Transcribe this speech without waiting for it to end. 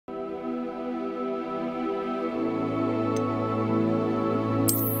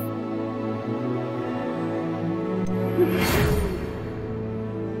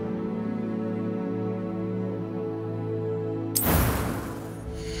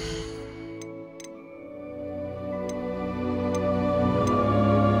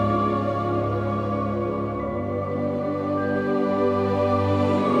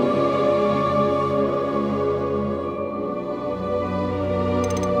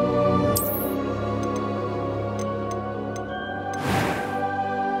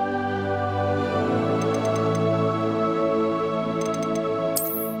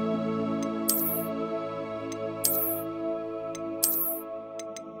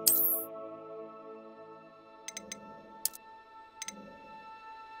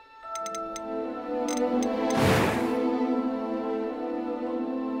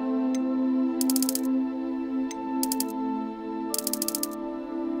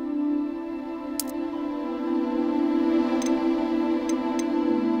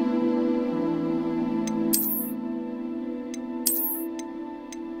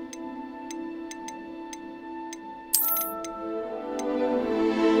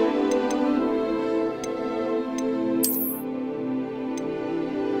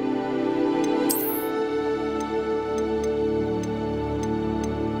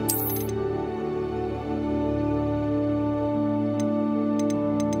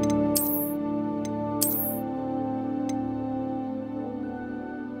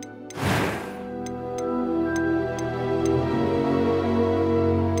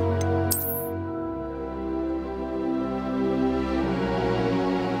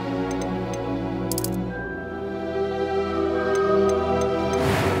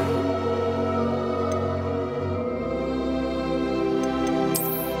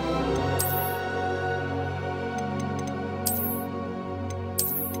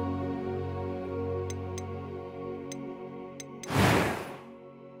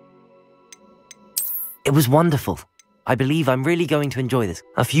It was wonderful. I believe I'm really going to enjoy this.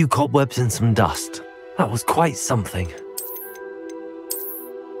 A few cobwebs and some dust. That was quite something.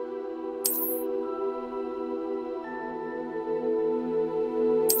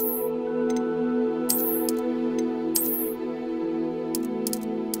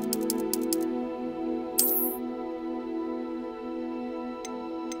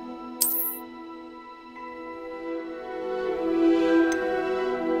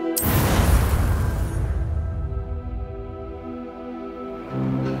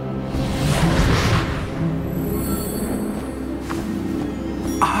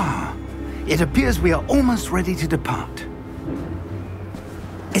 It appears we are almost ready to depart.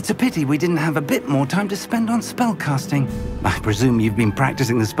 It's a pity we didn't have a bit more time to spend on spellcasting. I presume you've been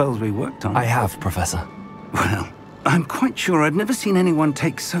practicing the spells we worked on. I have, Professor. Well, I'm quite sure I've never seen anyone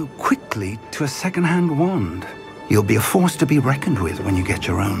take so quickly to a second-hand wand. You'll be a force to be reckoned with when you get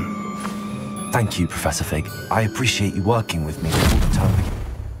your own. Thank you, Professor Fig. I appreciate you working with me all the time.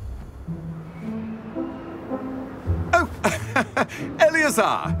 Oh,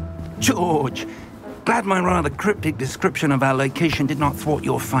 Eleazar! George, glad my rather cryptic description of our location did not thwart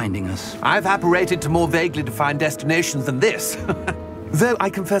your finding us. I've apparated to more vaguely defined destinations than this. Though I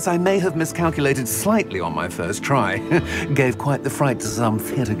confess I may have miscalculated slightly on my first try. Gave quite the fright to some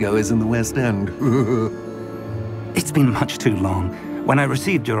theatre-goers in the West End. It's been much too long. When I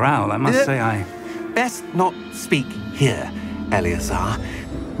received your owl, I must say I... Best not speak here, Eleazar.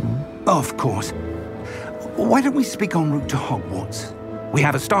 Of course. Why don't we speak en route to Hogwarts? We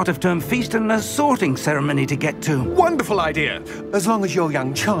have a start-of-term feast and a sorting ceremony to get to. Wonderful idea! As long as your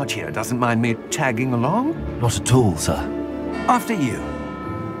young charge here doesn't mind me tagging along. Not at all, sir. After you.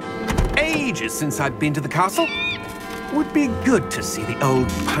 Ages since I've been to the castle. Would be good to see the old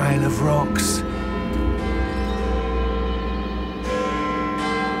pile of rocks.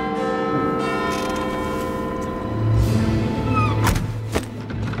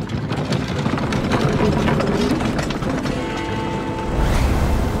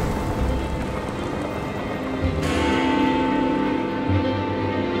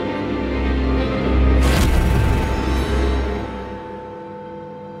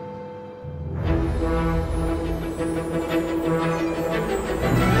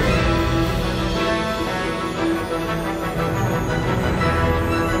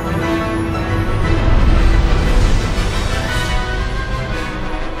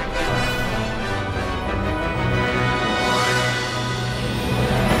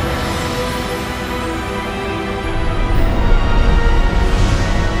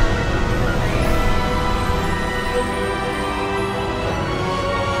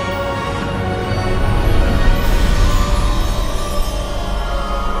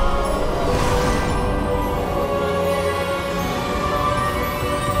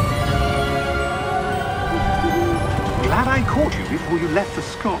 before you left for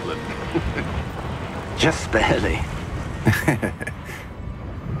Scotland. Just barely.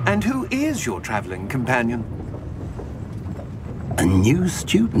 And who is your traveling companion? A new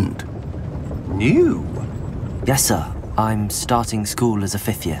student. New? Yes, sir. I'm starting school as a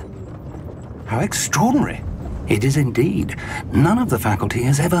 5th year. How extraordinary. It is indeed. None of the faculty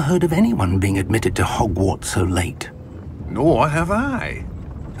has ever heard of anyone being admitted to Hogwarts so late. Nor have I.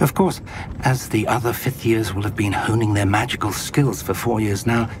 Of course, as the other 5th years will have been honing their magical skills for 4 years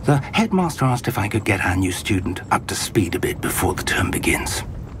now, the headmaster asked if I could get our new student up to speed a bit before the term begins.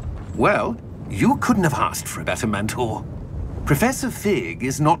 Well, you couldn't have asked for a better mentor. Professor Fig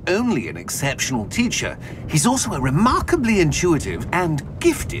is not only an exceptional teacher, he's also a remarkably intuitive and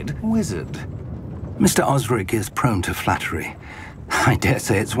gifted wizard. Mr. Osric is prone to flattery. I dare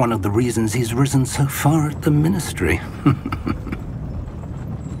say it's one of the reasons he's risen so far at the Ministry.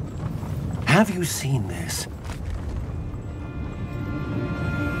 Have you seen this?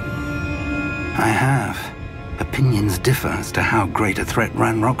 I have. Opinions differ as to how great a threat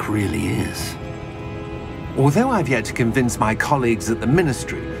Ranrock really is. Although I've yet to convince my colleagues at the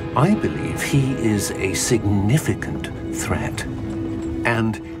Ministry, I believe he is a significant threat.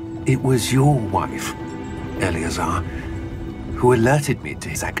 And it was your wife, Eleazar, who alerted me to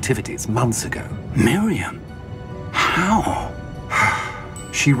his activities months ago. Miriam? How?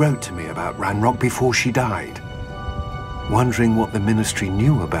 She wrote to me about Ranrock before she died, wondering what the Ministry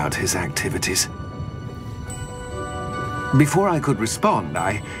knew about his activities. Before I could respond,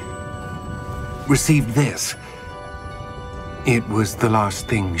 I received this. It was the last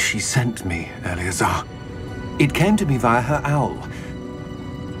thing she sent me, Eleazar. It came to me via her owl,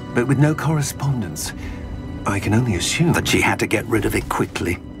 but with no correspondence. I can only assume That she had to get rid of it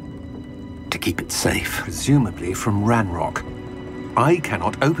quickly, to keep it safe. presumably from Ranrock. I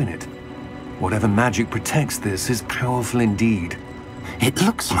cannot open it. Whatever magic protects this is powerful indeed. It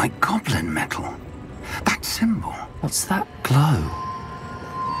looks like goblin metal. That symbol. What's that glow?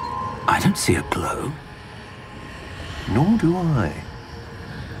 I don't see a glow. Nor do I.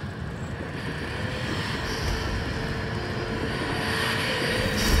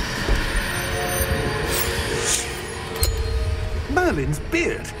 Merlin's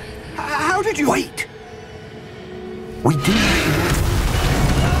beard. How did you... Wait! We do...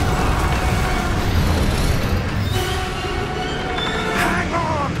 Hang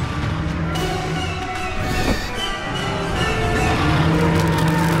on!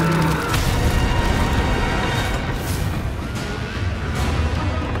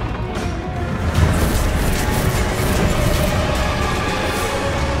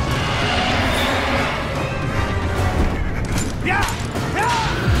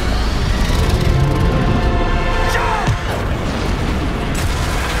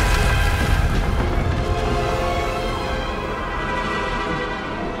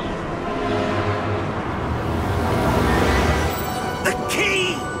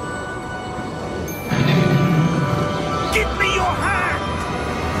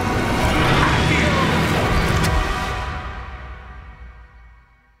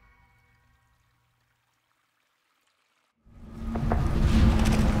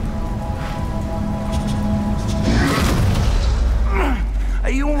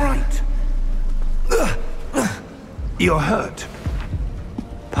 You're hurt.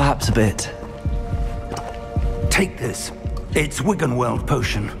 Perhaps a bit. Take this. It's Wiggenweld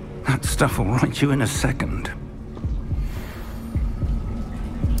potion. That stuff will right you in a second.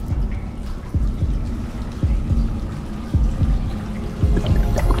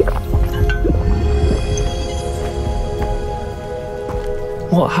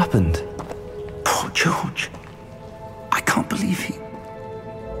 What happened? Poor George. I can't believe he...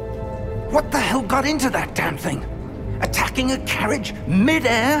 What the hell got into that damn thing? Attacking a carriage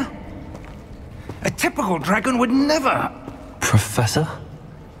mid-air? A typical dragon would never... Professor?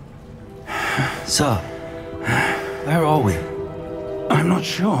 Sir, where are we? I'm not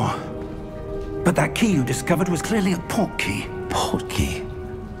sure. But that key you discovered was clearly a port key. Port key?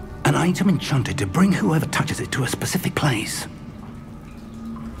 An item enchanted to bring whoever touches it to a specific place.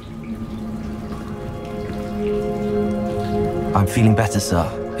 I'm feeling better,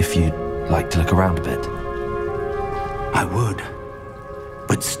 sir, if you'd like to look around a bit. I would.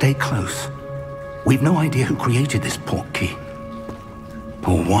 But stay close. We've no idea who created this port key.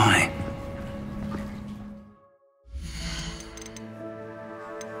 Or why.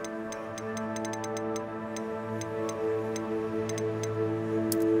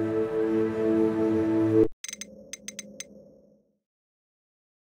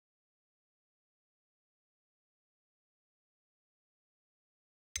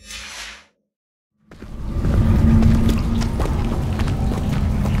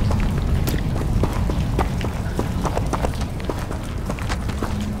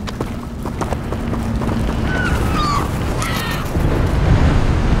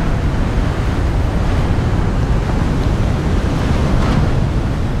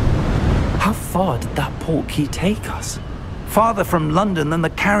 portkey take us? Farther from London than the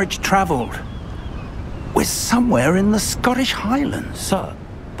carriage travelled. We're somewhere in the Scottish Highlands. Sir,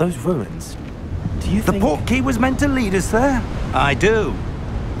 those ruins. Do you The think... portkey was meant to lead us there? I do.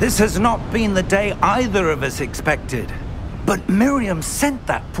 This has not been the day either of us expected. But Miriam sent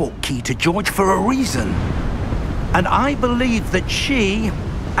that portkey to George for a reason. And I believe that she,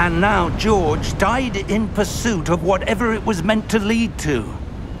 and now George, died in pursuit of whatever it was meant to lead to.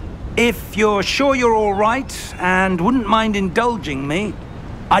 If you're sure you're all right, and wouldn't mind indulging me,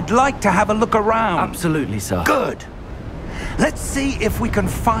 I'd like to have a look around. Absolutely, sir. Good. Let's see if we can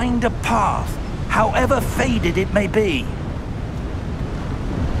find a path, however faded it may be.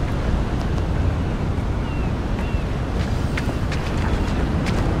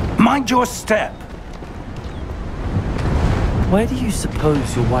 Mind your step. Where do you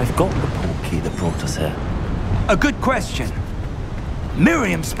suppose your wife got the portkey that brought us here? A good question.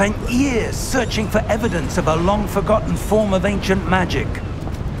 Miriam spent years searching for evidence of a long-forgotten form of ancient magic.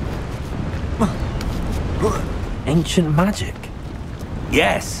 Ancient magic?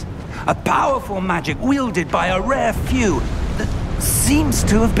 Yes, a powerful magic wielded by a rare few that seems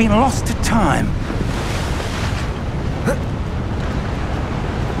to have been lost to time.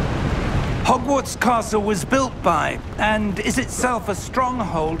 Hogwarts Castle was built by, and is itself a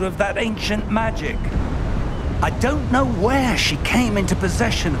stronghold of that ancient magic. I don't know where she came into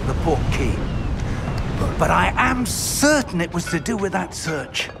possession of the portkey, but I am certain it was to do with that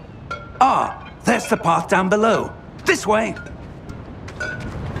search. Ah, there's the path down below. This way.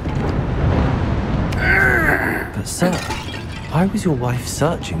 But sir, why was your wife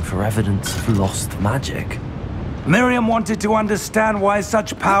searching for evidence of lost magic? Miriam wanted to understand why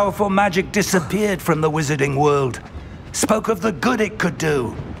such powerful magic disappeared from the wizarding world. Spoke of the good it could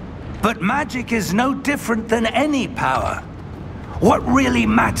do. But magic is no different than any power. What really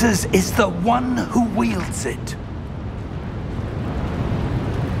matters is the one who wields it.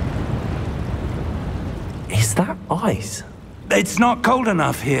 Is that ice? It's not cold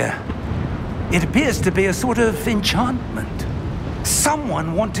enough here. It appears to be a sort of enchantment.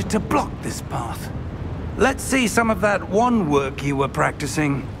 Someone wanted to block this path. Let's see some of that wand work you were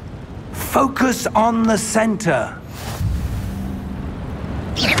practicing. Focus on the center.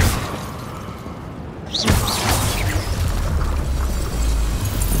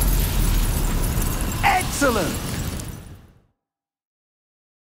 Excellent!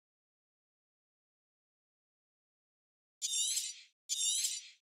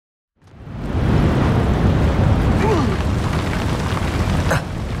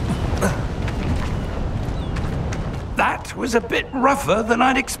 That was a bit rougher than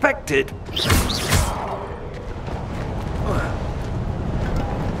I'd expected.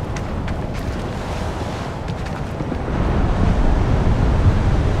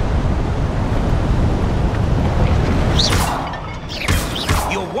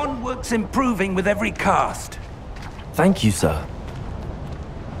 Your wand work's improving with every cast. Thank you, sir.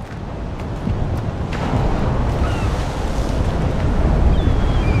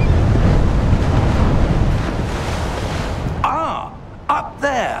 Ah, up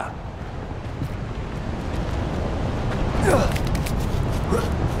there.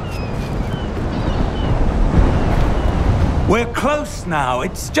 We're close now.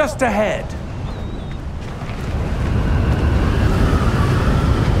 It's just ahead.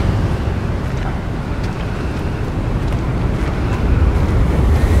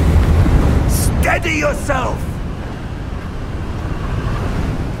 Steady yourself!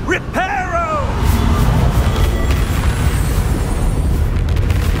 Reparo!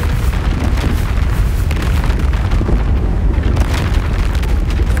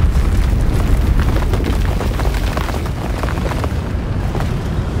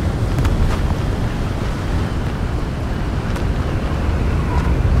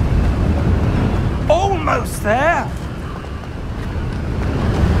 Almost there!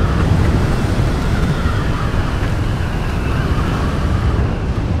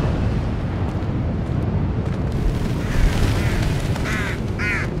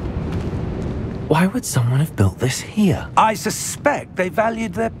 Why would someone have built this here? I suspect they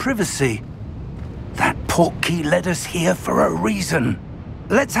valued their privacy. That portkey led us here for a reason.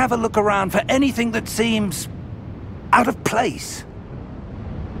 Let's have a look around for anything that seems out of place.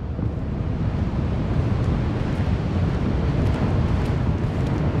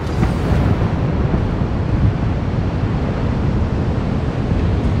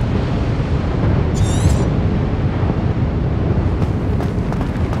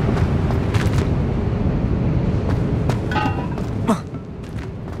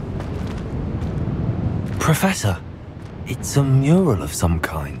 Professor, it's a mural of some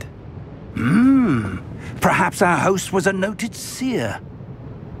kind. Perhaps our host was a noted seer.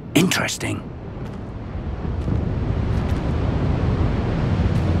 Interesting.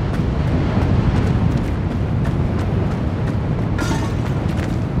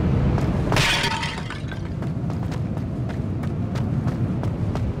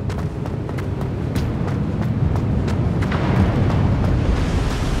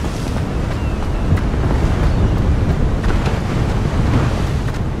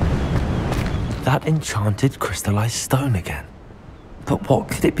 That enchanted crystallized stone again. But what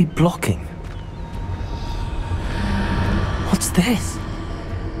could it be blocking? What's this?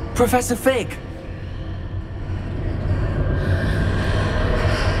 Professor Fig!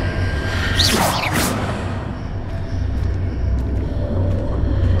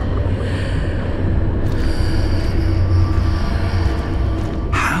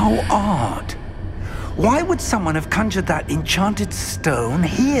 How odd. Why would someone have conjured that enchanted stone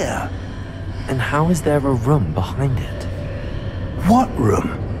here? And how is there a room behind it? What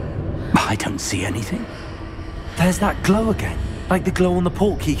room? I don't see anything. There's that glow again, like the glow on the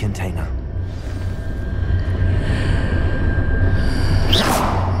portkey container.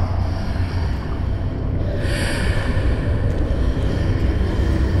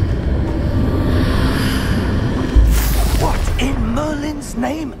 What in Merlin's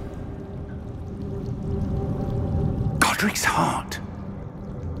name? Godric's heart.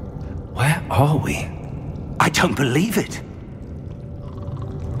 Where are we? I don't believe it.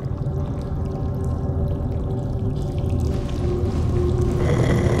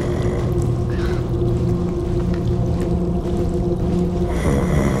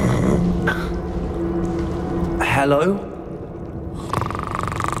 Hello?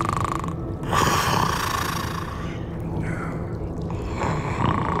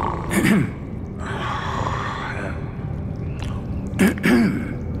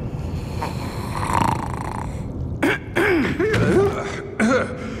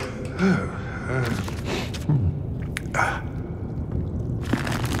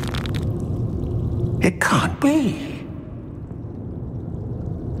 It can't be.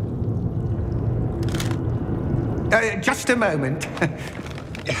 Just a moment.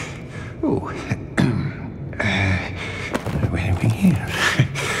 Ooh. Where are we here?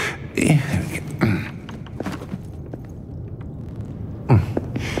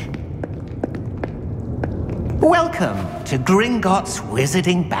 Welcome to Gringotts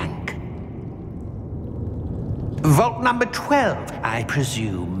Wizarding Bank. Vault number 12, I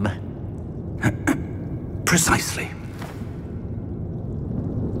presume. Precisely.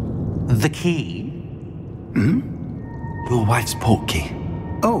 The key? Your wife's portkey.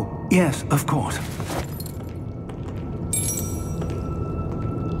 Oh, yes, of course.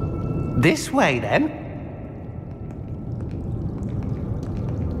 This way, then.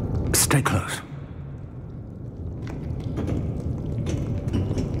 Stay close.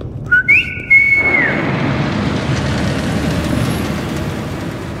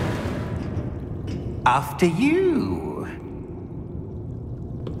 After you.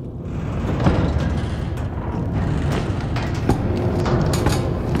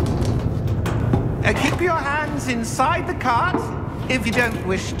 Keep your hands inside the cart if you don't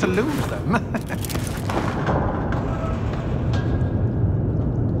wish to lose them.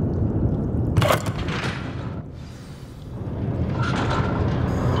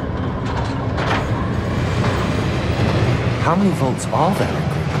 How many vaults are there in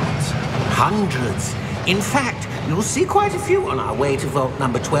Gringotts? Hundreds. In fact, you'll see quite a few on our way to vault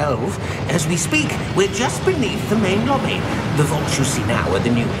number 12. As we speak, we're just beneath the main lobby. The vaults you see now are the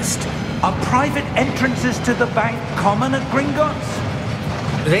newest. Are private entrances to the bank common at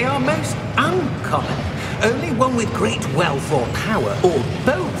Gringotts? They are most uncommon. Only one with great wealth or power, or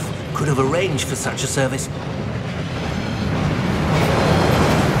both, could have arranged for such a service.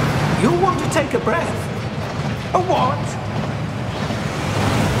 You'll want to take a breath. A what?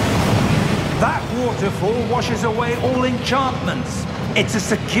 That waterfall washes away all enchantments. It's a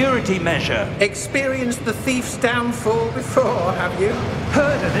security measure. Experienced the thief's downfall before, have you?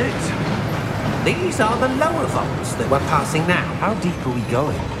 Heard of it? These are the lower vaults that we're passing now. How deep are we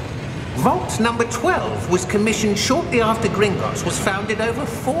going? Vault number 12 was commissioned shortly after Gringotts was founded over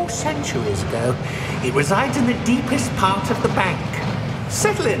 4 centuries ago. It resides in the deepest part of the bank.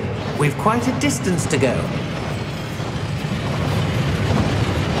 Settle in. We've quite a distance to go.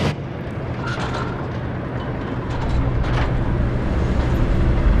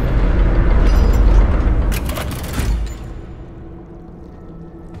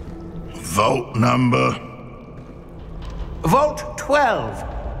 Vault number? Vault 12.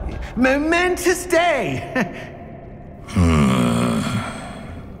 Momentous day.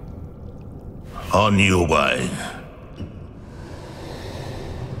 On your way.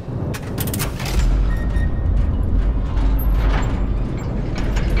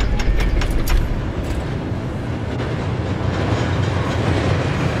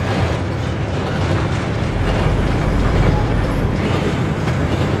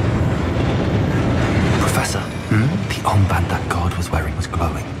 Professor, the armband that guard was wearing was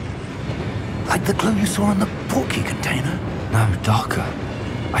glowing. Like the glow you saw on the portkey container? No, darker.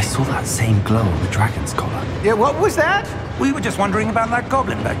 I saw that same glow on the dragon's collar. Yeah, what was that? We were just wondering about that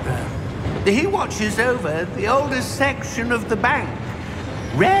goblin back there. He watches over the oldest section of the bank.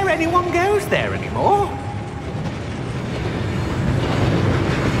 Rare anyone goes there anymore.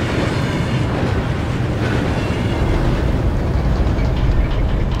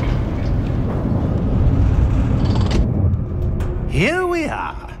 Here we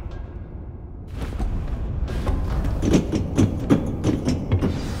are.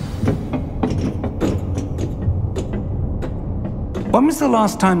 When was the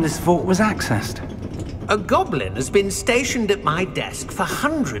last time this vault was accessed? A goblin has been stationed at my desk for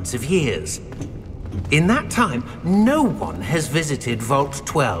hundreds of years. In that time, no one has visited Vault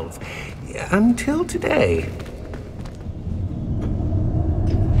 12. Until today.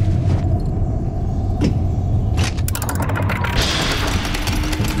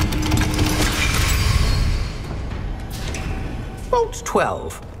 Vault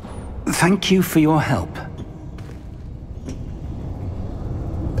 12. Thank you for your help.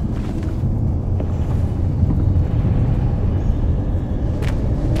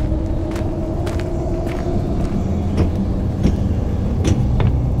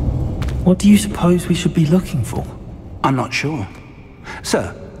 What do you suppose we should be looking for? I'm not sure.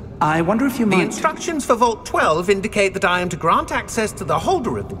 Sir, I wonder if you might... The instructions for Vault 12 indicate that I am to grant access to the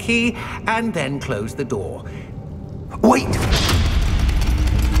holder of the key and then close the door. Wait!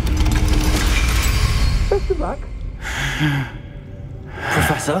 Best of luck.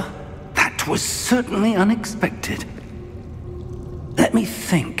 Professor? That was certainly unexpected. Let me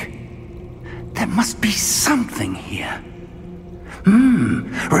think. There must be something here.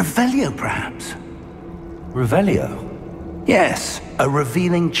 Revelio, perhaps? Revelio? Yes, a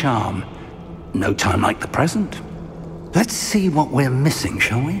revealing charm. No time like the present. Let's see what we're missing,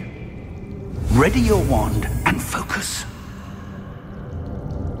 shall we? Ready your wand and focus.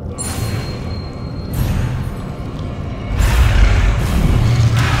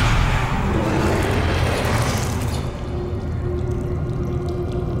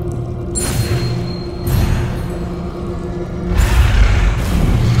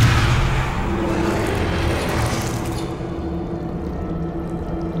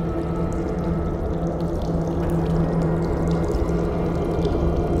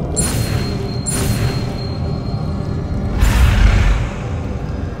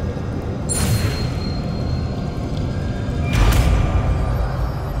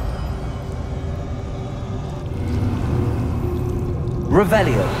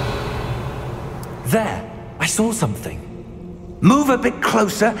 Revelio. There, I saw something. Move a bit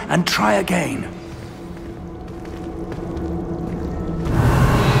closer and try again.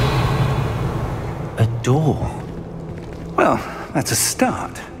 A door. Well, that's a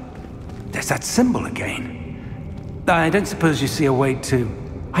start. There's that symbol again. I don't suppose you see a way to...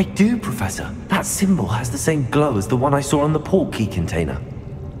 I do, Professor. That symbol has the same glow as the one I saw on the portkey container.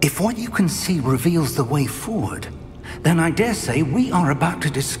 If what you can see reveals the way forward, then I dare say we are about to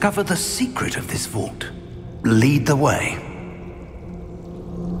discover the secret of this vault. Lead the way.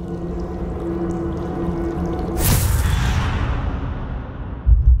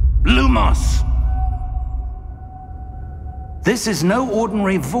 Lumos! This is no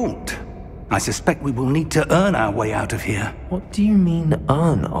ordinary vault. I suspect we will need to earn our way out of here. What do you mean,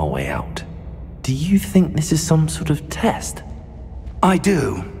 earn our way out? Do you think this is some sort of test? I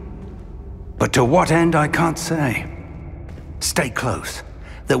do. But to what end, I can't say. Stay close.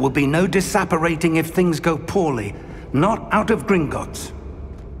 There will be no disapparating if things go poorly. Not out of Gringotts.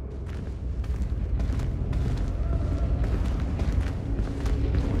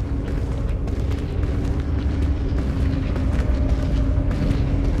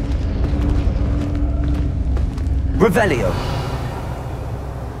 Revelio.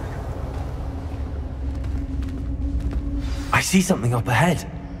 I see something up ahead.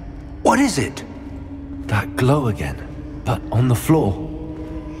 What is it? That glow again, but on the floor.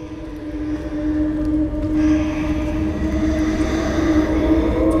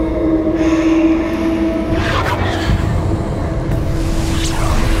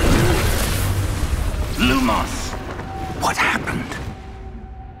 Lumos! What happened?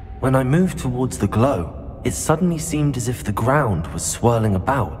 When I moved towards the glow, it suddenly seemed as if the ground was swirling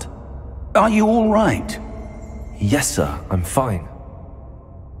about. Are you all right? Yes, sir, I'm fine.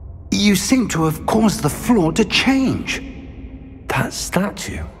 You seem to have caused the floor to change. That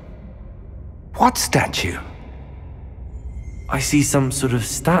statue? What statue? I see some sort of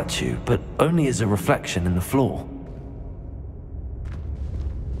statue, but only as a reflection in the floor.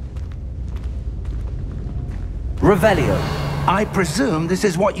 Revelio. I presume this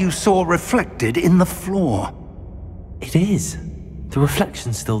is what you saw reflected in the floor. It is. The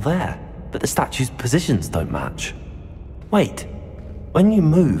reflection's still there, but the statue's positions don't match. Wait, when you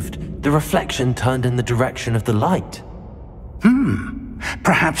moved, the reflection turned in the direction of the light.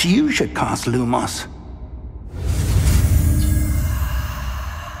 Perhaps you should cast Lumos.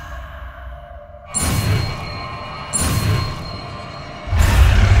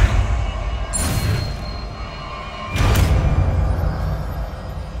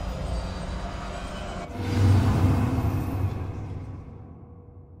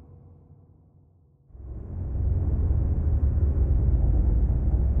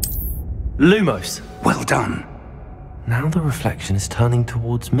 Lumos! Well done. Now the reflection is turning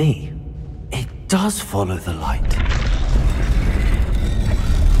towards me. It does follow the light.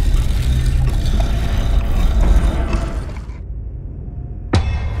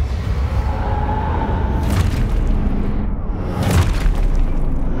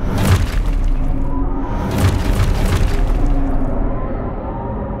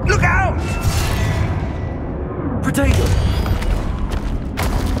 Look out! Potato!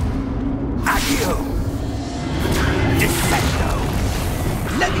 Accio! Descendo!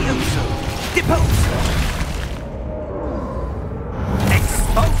 Levioso! Deposo!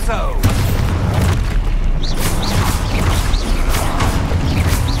 Expulso!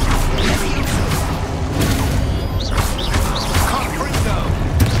 Levioso! Confringo!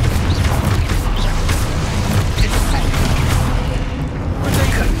 Descendo!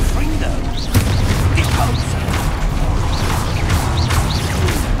 Confringo! Deposo!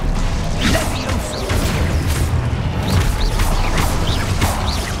 Levioso!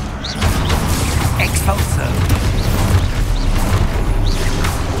 Expulso!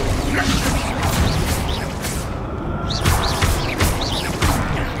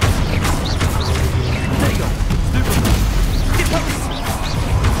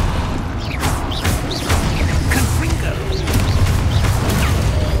 Confringo!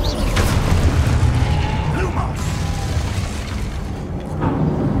 Lumos!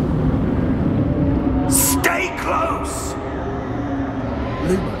 Stay close!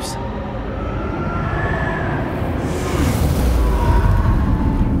 Lumos.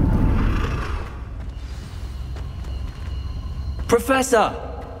 Professor!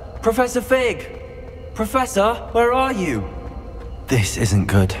 Professor Fig! Professor, where are you? This isn't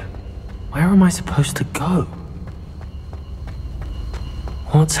good. Where am I supposed to go?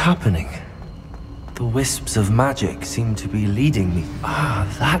 What's happening? The wisps of magic seem to be leading me. Ah,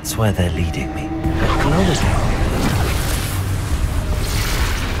 that's where they're leading me. Glow again.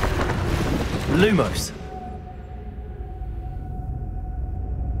 Lumos.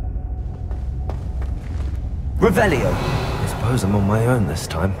 Revelio. I suppose I'm on my own this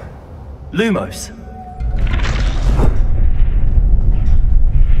time. Lumos.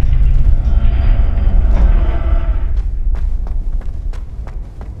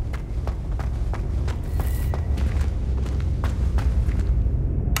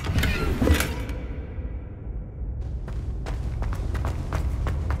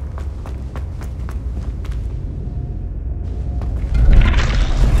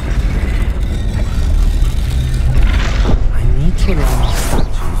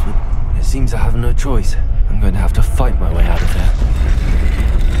 It seems I have no choice. I'm going to have to fight my way out of here.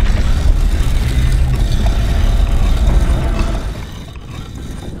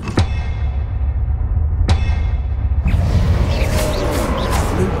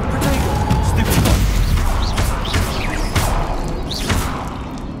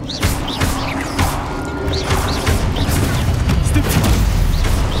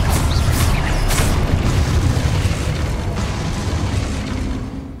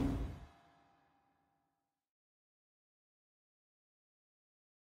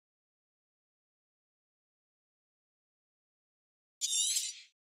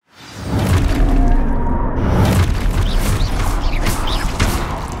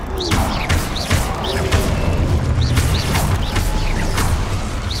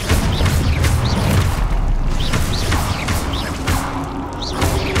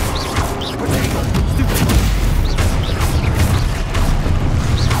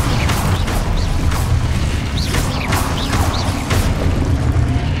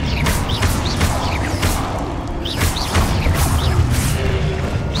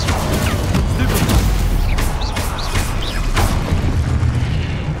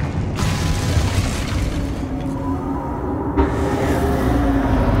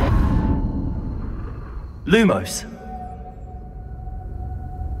 Lumos.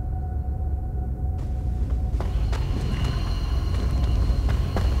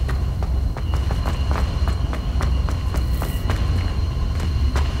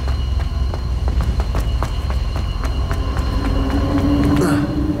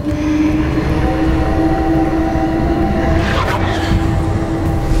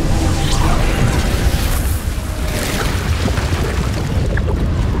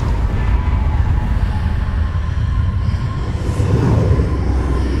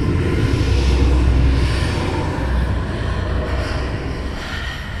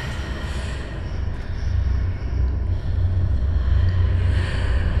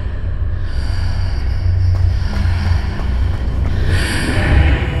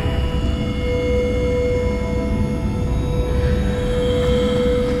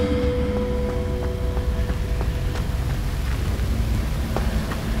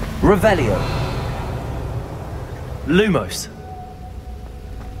 Revelio. Lumos.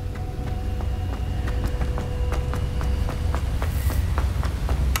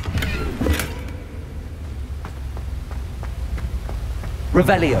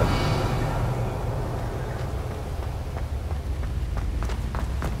 Revelio.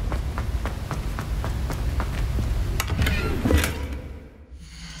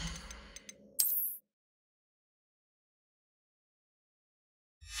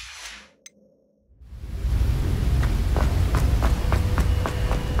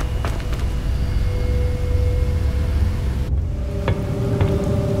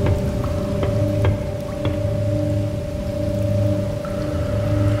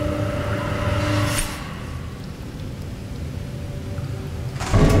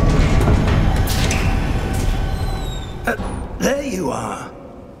 There you are.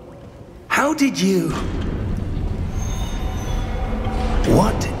 How did you...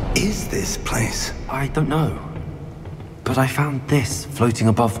 What is this place? I don't know. But I found this floating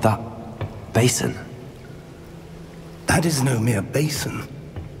above that basin. That is no mere basin.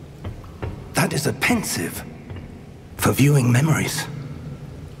 That is a pensive for viewing memories.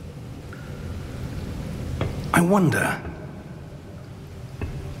 I wonder...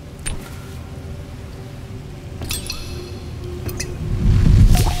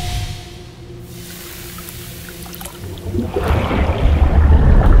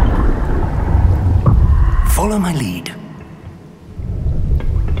 Follow my lead.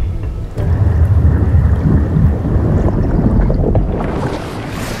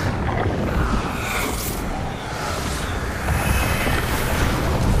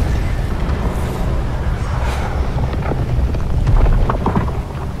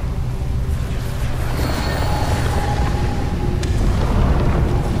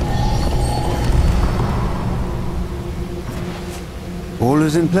 All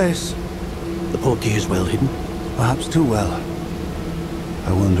is in place. The portkey is well hidden. Perhaps too well.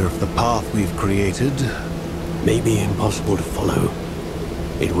 I wonder if the path we've created... May be impossible to follow.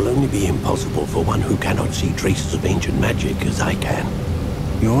 It will only be impossible for one who cannot see traces of ancient magic as I can.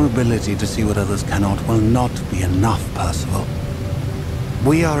 Your ability to see what others cannot will not be enough, Percival.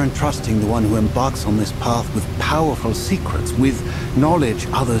 We are entrusting the one who embarks on this path with powerful secrets, with knowledge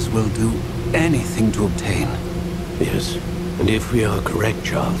others will do anything to obtain. Yes, and if we are correct,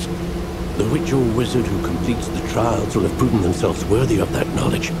 Charles, the witch or wizard who completes the trials will have proven themselves worthy of that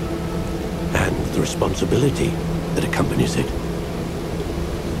knowledge, and the responsibility that accompanies it.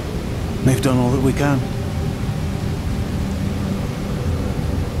 We've done all that we can.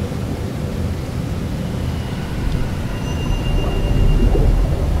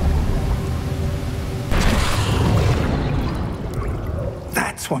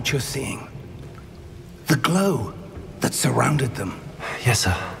 That's what you're seeing. The glow that surrounded them. Yes,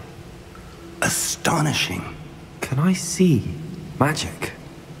 sir. Astonishing. Can I see magic?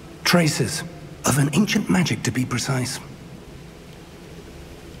 Traces of an ancient magic, to be precise.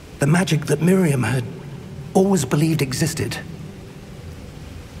 The magic that Miriam had always believed existed,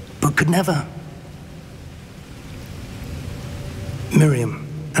 but could never. Miriam,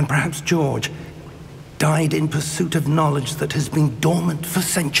 and perhaps George, died in pursuit of knowledge that has been dormant for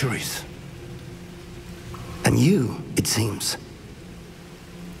centuries. And you, it seems,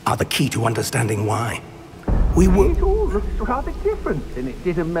 are the key to understanding why. It all looks rather different than it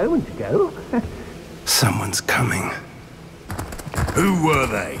did a moment ago. Someone's coming. Who were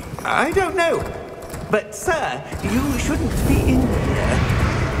they? I don't know. But, sir, you shouldn't be in here.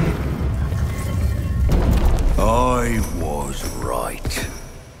 I was right.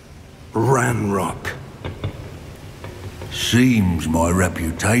 Ranrock. Seems my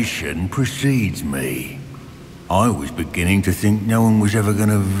reputation precedes me. I was beginning to think no one was ever going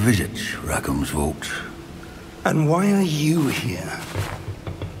to visit Rackham's Vault. And why are you here?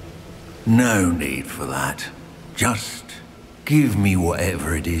 No need for that. Just give me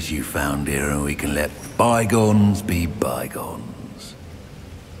whatever it is you found here and we can let bygones be bygones.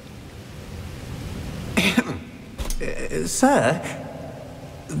 Sir,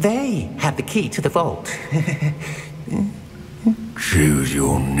 they had the key to the vault. Choose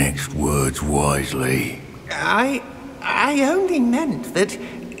your next words wisely. I only meant that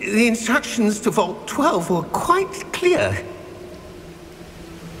the instructions to Vault 12 were quite clear.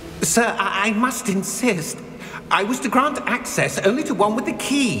 Sir, I must insist. I was to grant access only to one with the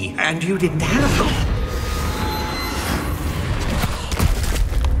key, and you didn't have them.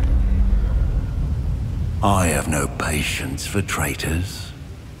 I have no patience for traitors.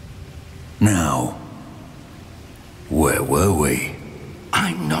 Now, where were we?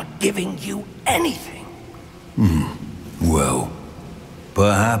 I'm not giving you anything. Well,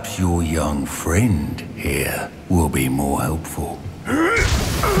 perhaps your young friend here will be more helpful.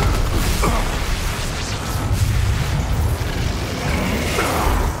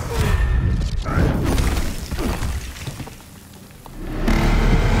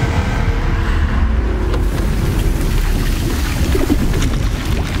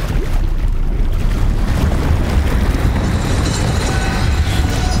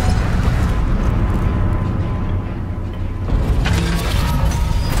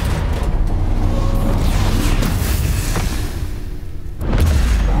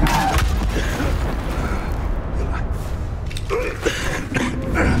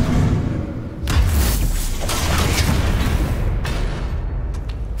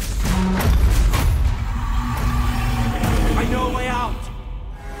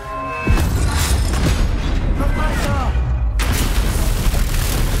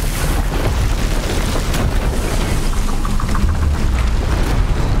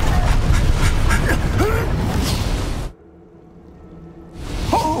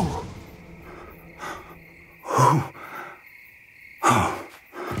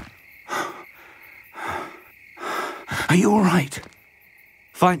 Are you all right?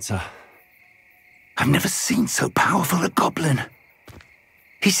 Fine, sir. I've never seen so powerful a goblin.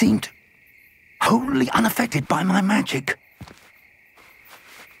 He seemed wholly unaffected by my magic.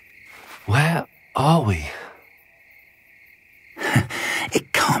 Where are we?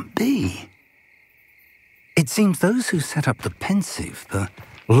 It can't be. It seems those who set up the pensive, the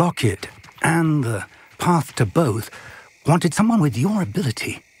locket, and the path to both wanted someone with your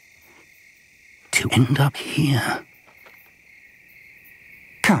ability to end up here.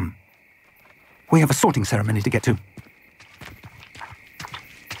 Come. We have a sorting ceremony to get to.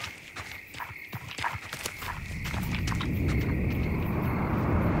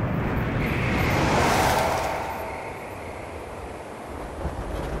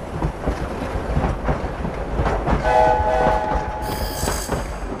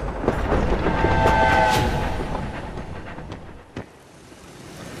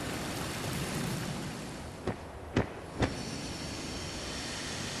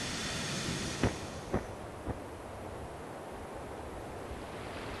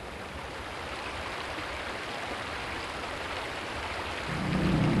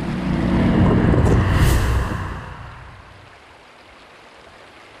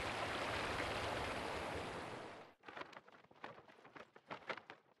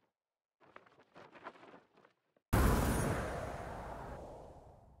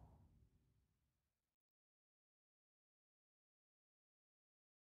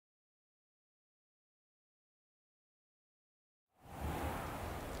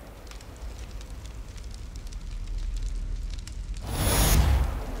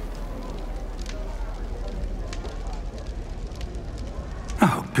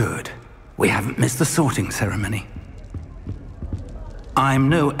 Oh, good. We haven't missed the sorting ceremony. I'm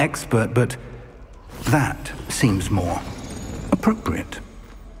no expert, but that seems more appropriate.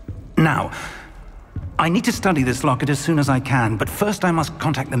 Now, I need to study this locket as soon as I can, but first I must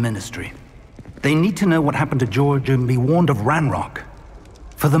contact the Ministry. They need to know what happened to George and be warned of Ranrock.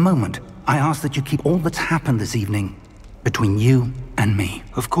 For the moment, I ask that you keep all that's happened this evening between you and me.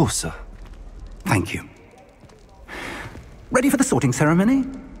 Of course, sir. Thank you. Ready for the sorting ceremony?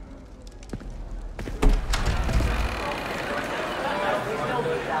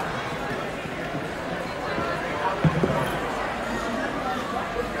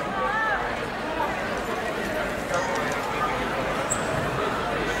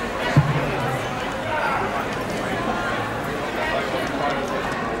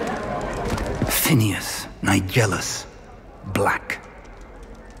 Phineas, Nigellus, Black.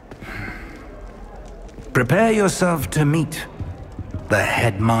 Prepare yourself to meet the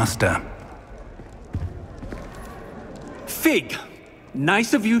headmaster. Fig,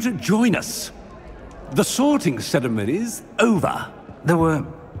 nice of you to join us. The sorting ceremony's over. There were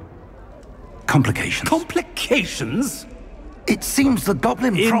complications. Complications? It seems the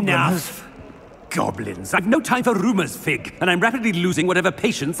goblin problem has... Enough! Goblins. I've no time for rumors, Fig, and I'm rapidly losing whatever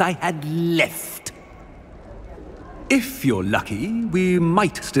patience I had left. If you're lucky, we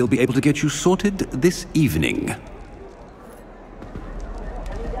might still be able to get you sorted this evening.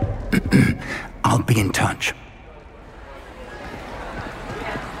 I'll be in touch.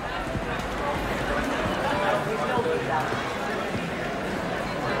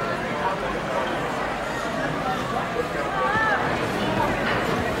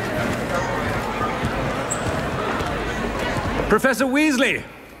 Professor Weasley,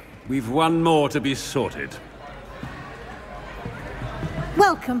 we've one more to be sorted.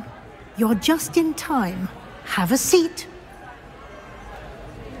 Welcome. You're just in time. Have a seat.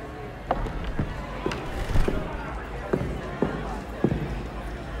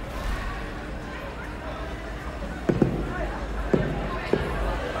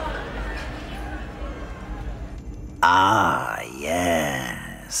 Ah,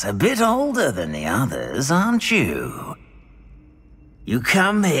 yes. A bit older than the others, aren't you? You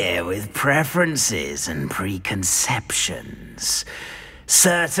come here with preferences and preconceptions.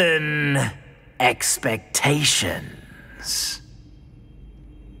 Certain expectations.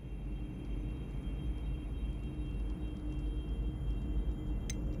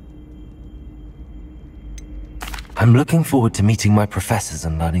 I'm looking forward to meeting my professors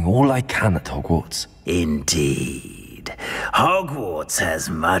and learning all I can at Hogwarts. Indeed. Hogwarts has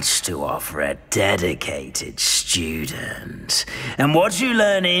much to offer a dedicated student. And what you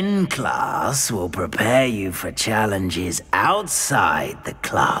learn in class will prepare you for challenges outside the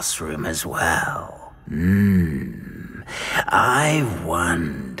classroom as well. I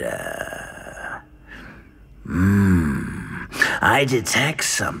wonder... I detect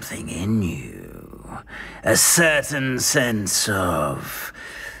something in you. A certain sense of...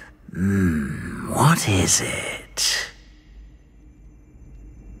 what is it?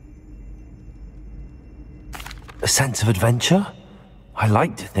 A sense of adventure? I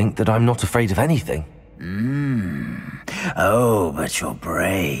like to think that I'm not afraid of anything. Oh, but you're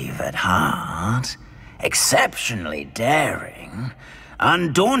brave at heart. Exceptionally daring.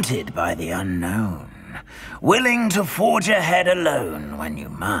 Undaunted by the unknown. Willing to forge ahead alone when you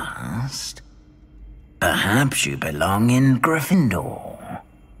must. Perhaps you belong in Gryffindor.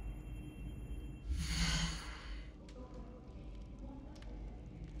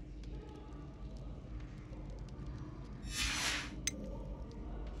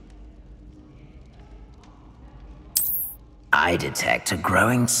 I detect a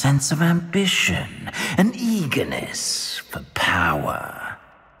growing sense of ambition, an eagerness for power.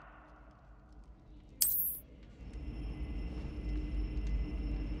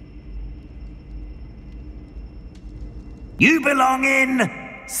 You belong in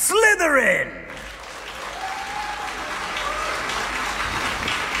Slytherin!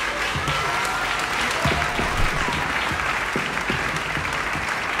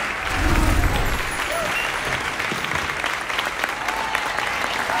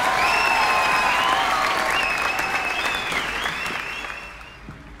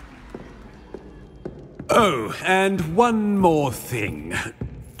 Oh, and one more thing.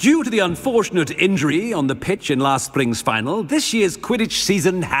 Due to the unfortunate injury on the pitch in last spring's final, this year's Quidditch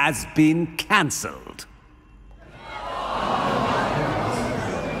season has been cancelled.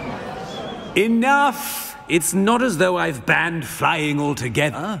 Enough! It's not as though I've banned flying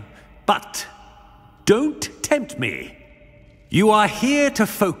altogether, but don't tempt me. You are here to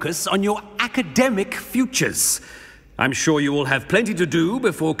focus on your academic futures. I'm sure you will have plenty to do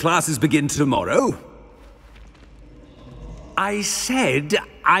before classes begin tomorrow. I said,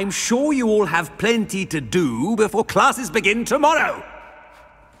 I'm sure you all have plenty to do before classes begin tomorrow.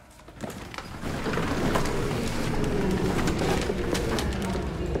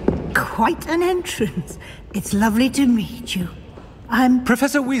 Quite an entrance. It's lovely to meet you. I'm...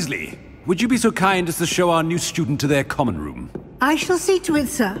 Professor Weasley, would you be so kind as to show our new student to their common room? I shall see to it,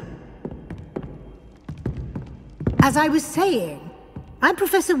 sir. As I was saying, I'm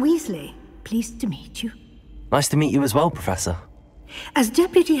Professor Weasley. Pleased to meet you. Nice to meet you as well, Professor. As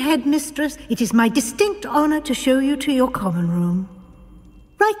Deputy Headmistress, it is my distinct honor to show you to your common room.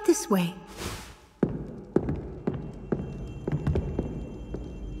 Right this way.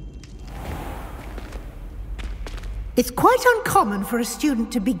 It's quite uncommon for a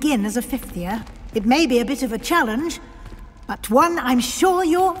student to begin as a fifth year. It may be a bit of a challenge, but one I'm sure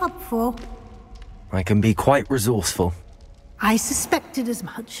you're up for. I can be quite resourceful. I suspected as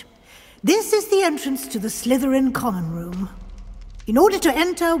much. This is the entrance to the Slytherin Common Room. In order to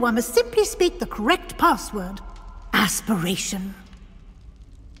enter, one must simply speak the correct password. Aspiration.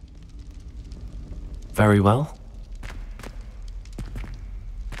 Very well.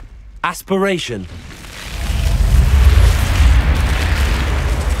 Aspiration.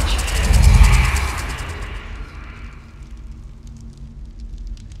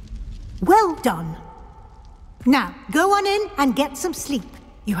 Well done. Now, go on in and get some sleep.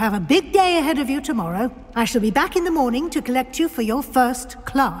 You have a big day ahead of you tomorrow. I shall be back in the morning to collect you for your first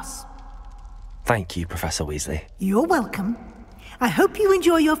class. Thank you, Professor Weasley. You're welcome. I hope you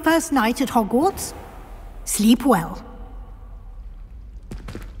enjoy your first night at Hogwarts. Sleep well.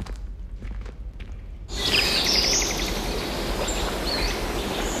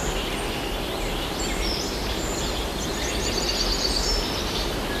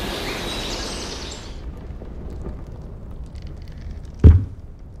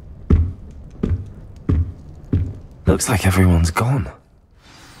 Looks like everyone's gone.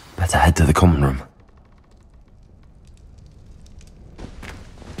 Better head to the common room.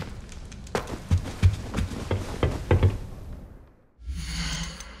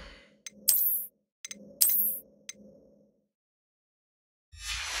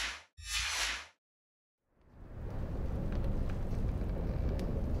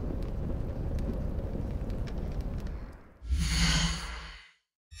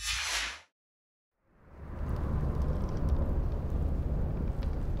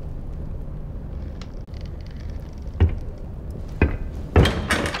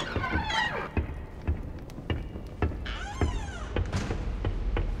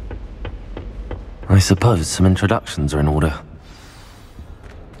 I suppose some introductions are in order.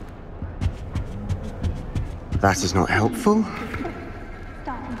 That is not helpful.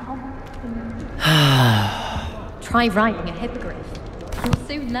 Try writing a hippogriff. You'll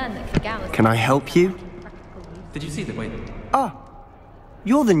soon learn that Kagawa... Can I help you? Did you see the way? Ah,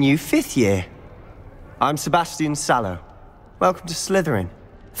 you're the new 5th year. I'm Sebastian Sallow. Welcome to Slytherin.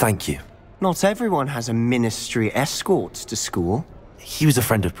 Thank you. Not everyone has a ministry escort to school. He was a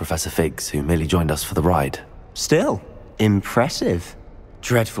friend of Professor Fig's, who merely joined us for the ride. Still, impressive.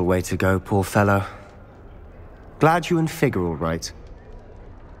 Dreadful way to go, poor fellow. Glad you and Fig are all right.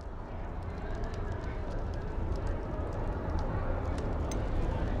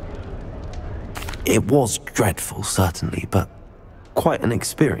 It was dreadful, certainly, but quite an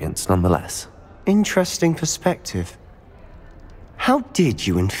experience nonetheless. Interesting perspective. How did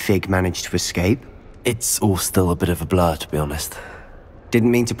you and Fig manage to escape? It's all still a bit of a blur, to be honest.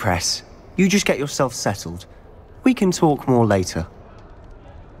 Didn't mean to press. You just get yourself settled. We can talk more later.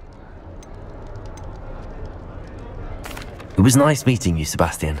 It was nice meeting you,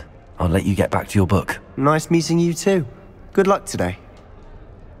 Sebastian. I'll let you get back to your book. Nice meeting you too. Good luck today.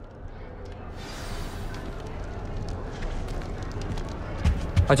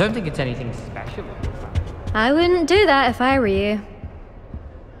 I don't think it's anything special. I wouldn't do that if I were you.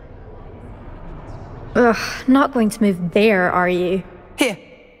 Ugh, not going to move there, are you? Here,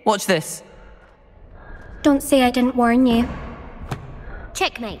 watch this. Don't say I didn't warn you.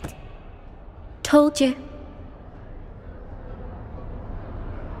 Checkmate. Told you.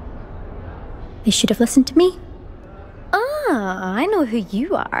 They should have listened to me. Ah, I know who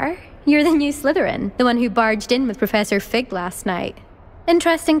you are. You're the new Slytherin, the one who barged in with Professor Fig last night.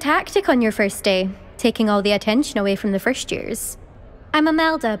 Interesting tactic on your first day, taking all the attention away from the first years. I'm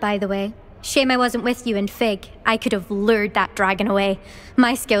Imelda, by the way. Shame I wasn't with you and Fig. I could have lured that dragon away.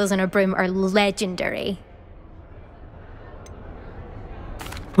 My skills on a broom are legendary.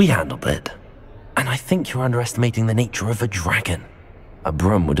 We handled it. And I think you're underestimating the nature of a dragon. A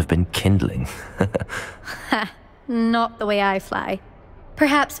broom would have been kindling. Ha, not the way I fly.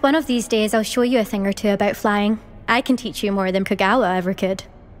 Perhaps one of these days I'll show you a thing or two about flying. I can teach you more than Kagawa ever could.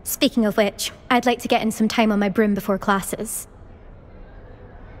 Speaking of which, I'd like to get in some time on my broom before classes.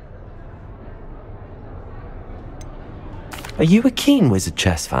 Are you a keen Wizard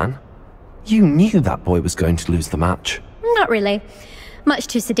chess fan? You knew that boy was going to lose the match. Not really. Much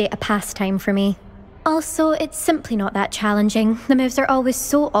too sedate a pastime for me. Also, it's simply not that challenging. The moves are always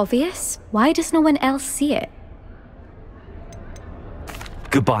so obvious. Why does no one else see it?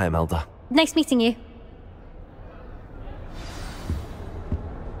 Goodbye, Imelda. Nice meeting you.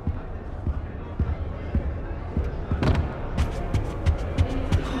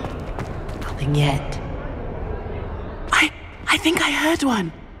 Nothing yet. I think I heard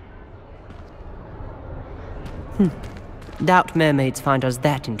one. Doubt mermaids find us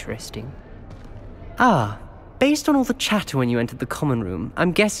that interesting. Ah, based on all the chatter when you entered the common room,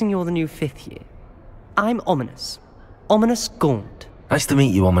 I'm guessing you're the new 5th year. I'm Ominous. Ominous Gaunt. Nice to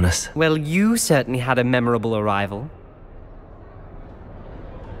meet you, Ominous. Well, you certainly had a memorable arrival.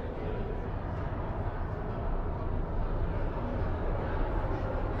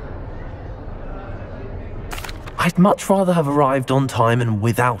 I'd much rather have arrived on time and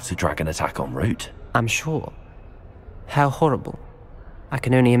without a dragon attack en route. I'm sure. How horrible. I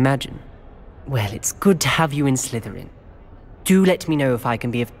can only imagine. Well, it's good to have you in Slytherin. Do let me know if I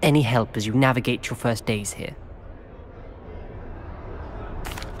can be of any help as you navigate your first days here.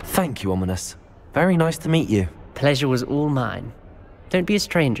 Thank you, Ominous. Very nice to meet you. Pleasure was all mine. Don't be a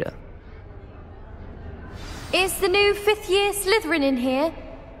stranger. Is the new fifth-year Slytherin in here?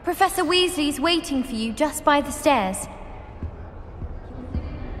 Professor Weasley's waiting for you just by the stairs.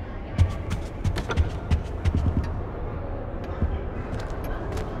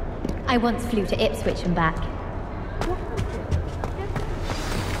 I once flew to Ipswich and back.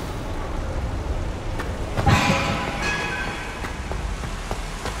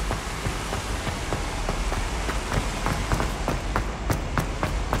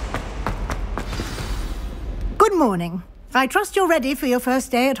 Good morning. I trust you're ready for your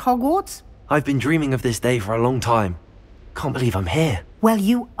first day at Hogwarts? I've been dreaming of this day for a long time. Can't believe I'm here. Well,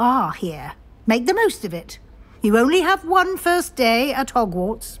 you are here. Make the most of it. You only have one first day at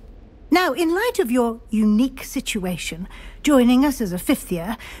Hogwarts. Now, in light of your unique situation, joining us as a fifth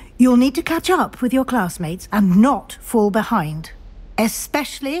year, you'll need to catch up with your classmates and not fall behind.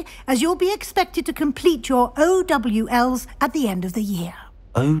 Especially as you'll be expected to complete your OWLs at the end of the year.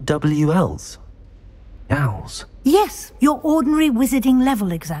 OWLs? Owls? Yes, your ordinary wizarding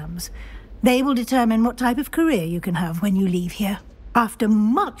level exams. They will determine what type of career you can have when you leave here. After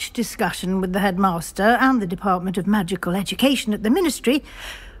much discussion with the headmaster and the Department of Magical Education at the Ministry,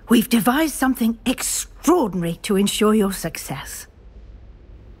 we've devised something extraordinary to ensure your success.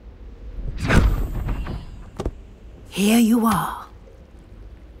 Here you are.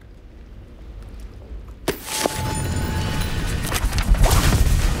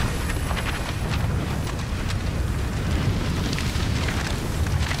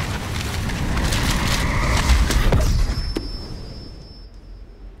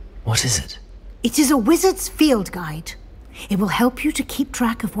 What is it? It is a wizard's field guide. It will help you to keep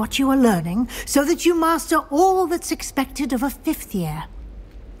track of what you are learning so that you master all that's expected of a fifth year.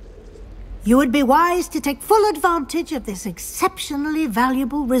 You would be wise to take full advantage of this exceptionally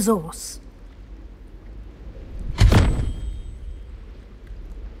valuable resource.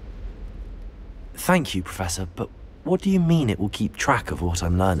 Thank you, Professor, but what do you mean it will keep track of what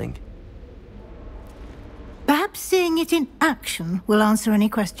I'm learning? Perhaps seeing it in action will answer any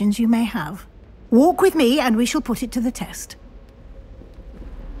questions you may have. Walk with me and we shall put it to the test.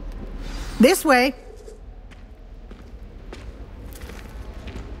 This way.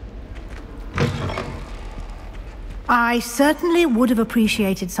 I certainly would have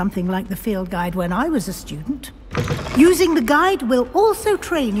appreciated something like the field guide when I was a student. Using the guide will also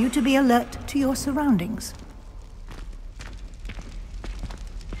train you to be alert to your surroundings.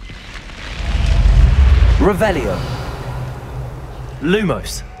 Revelio.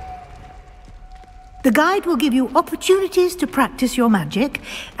 Lumos. The guide will give you opportunities to practice your magic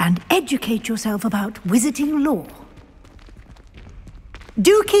and educate yourself about wizarding lore.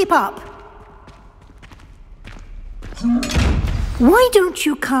 Do keep up! Why don't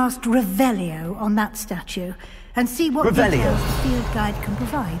you cast Revelio on that statue and see what details the field guide can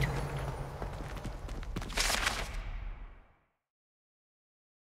provide?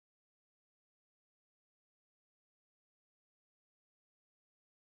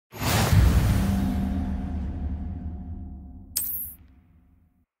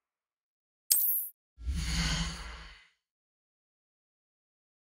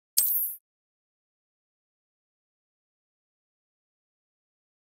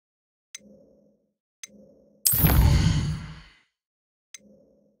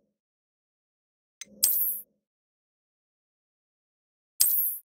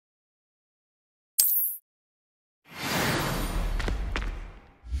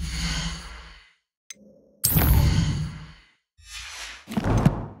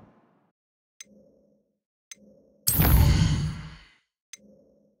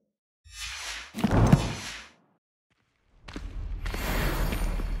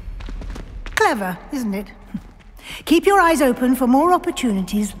 Clever, isn't it? Keep your eyes open for more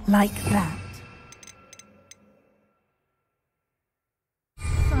opportunities like that.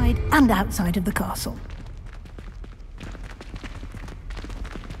 Inside and outside of the castle.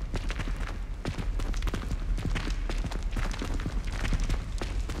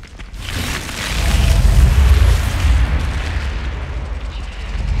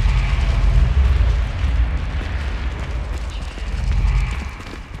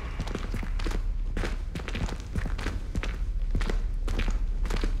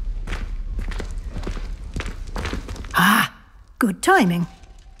 Good timing.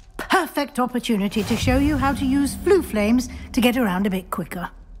 Perfect opportunity to show you how to use flue flames to get around a bit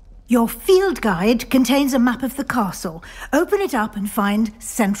quicker. Your field guide contains a map of the castle. Open it up and find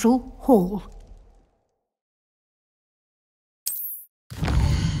Central Hall.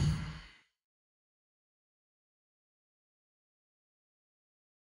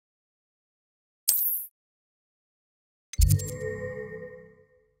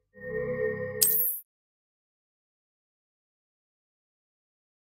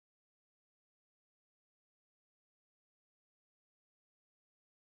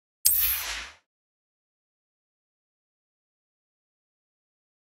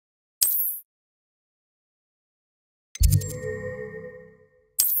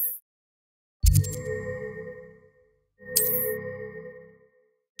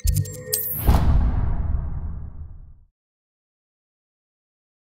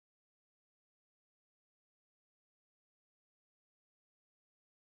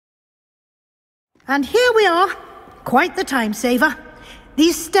 And here we are. Quite the time saver.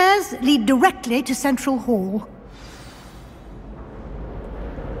 These stairs lead directly to Central Hall.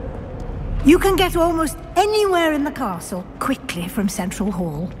 You can get almost anywhere in the castle quickly from Central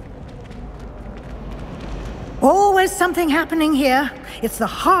Hall. Always something happening here. It's the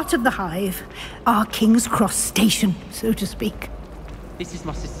heart of the hive. Our King's Cross station, so to speak. This is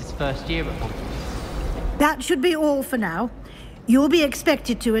my sister's first year at Hogwarts. That should be all for now. You'll be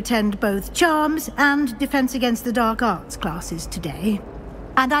expected to attend both Charms and Defense Against the Dark Arts classes today.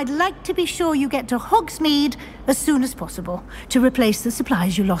 And I'd like to be sure you get to Hogsmeade as soon as possible to replace the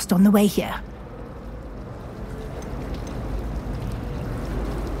supplies you lost on the way here.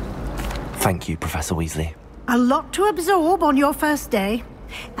 Thank you, Professor Weasley. A lot to absorb on your first day,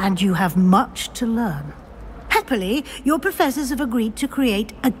 and you have much to learn. Happily, your professors have agreed to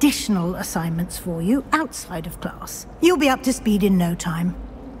create additional assignments for you outside of class. You'll be up to speed in no time.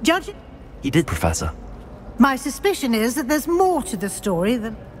 Judge... He did, Professor. My suspicion is that there's more to the story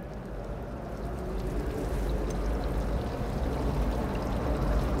than...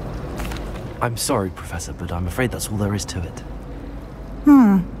 I'm sorry, Professor, but I'm afraid that's all there is to it.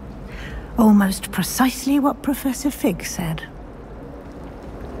 Almost precisely what Professor Fig said.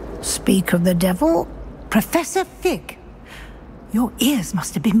 Speak of the devil... Professor Fig, your ears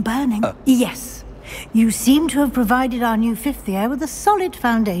must have been burning. Yes, you seem to have provided our new fifth year with a solid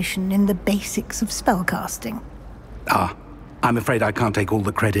foundation in the basics of spellcasting. I'm afraid I can't take all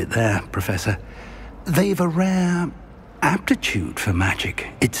the credit there, Professor. They've a rare aptitude for magic,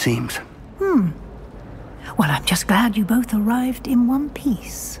 it seems. Well, I'm just glad you both arrived in one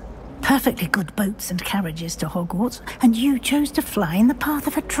piece. Perfectly good boats and carriages to Hogwarts, and you chose to fly in the path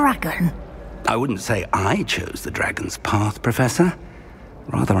of a dragon. I wouldn't say I chose the dragon's path, Professor.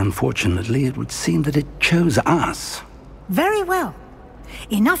 Rather unfortunately, it would seem that it chose us. Very well.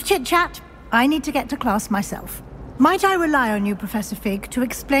 Enough chit-chat. I need to get to class myself. Might I rely on you, Professor Fig, to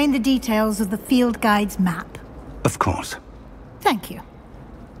explain the details of the field guide's map? Of course. Thank you.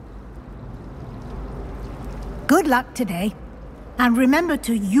 Good luck today. And remember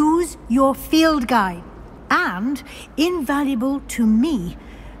to use your field guide. And invaluable to me,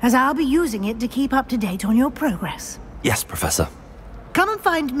 as I'll be using it to keep up to date on your progress. Yes, Professor. Come and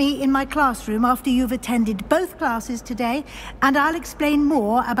find me in my classroom after you've attended both classes today, and I'll explain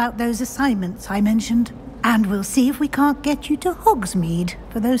more about those assignments I mentioned. And we'll see if we can't get you to Hogsmeade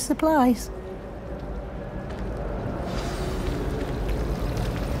for those supplies.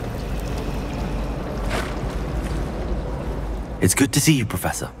 It's good to see you,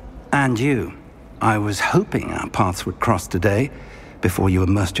 Professor. And you. I was hoping our paths would cross today, before you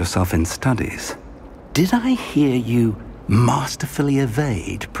immersed yourself in studies. Did I hear you masterfully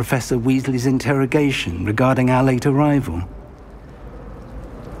evade Professor Weasley's interrogation regarding our late arrival?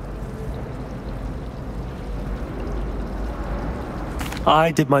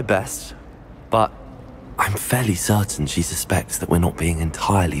 I did my best, but I'm fairly certain she suspects that we're not being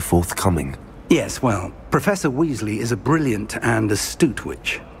entirely forthcoming. Yes, well, Professor Weasley is a brilliant and astute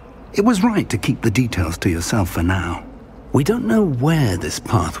witch. It was right to keep the details to yourself for now. We don't know where this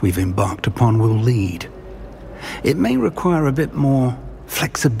path we've embarked upon will lead. It may require a bit more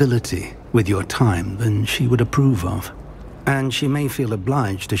flexibility with your time than she would approve of. And she may feel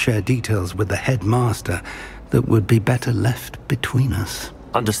obliged to share details with the headmaster that would be better left between us.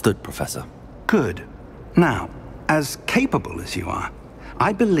 Understood, Professor. Good. Now, as capable as you are,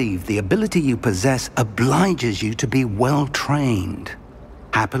 I believe the ability you possess obliges you to be well-trained.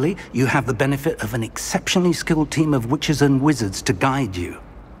 Happily, you have the benefit of an exceptionally skilled team of witches and wizards to guide you.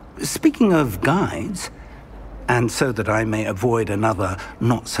 Speaking of guides, and so that I may avoid another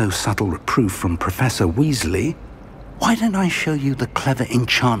not-so-subtle reproof from Professor Weasley, Why don't I show you the clever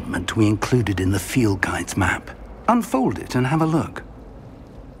enchantment we included in the field guide's map? Unfold it and have a look.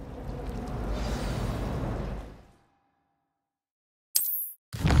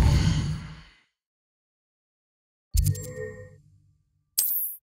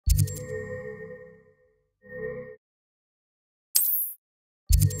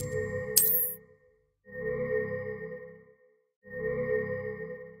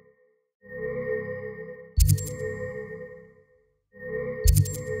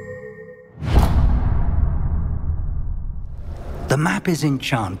 The map is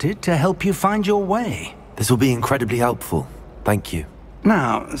enchanted to help you find your way. This will be incredibly helpful. Thank you.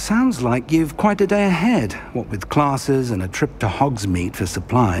 Now, sounds like you've quite a day ahead, what with classes and a trip to Hogsmeade for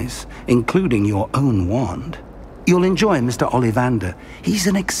supplies, including your own wand. You'll enjoy Mr. Ollivander. He's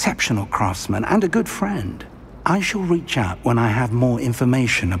an exceptional craftsman and a good friend. I shall reach out when I have more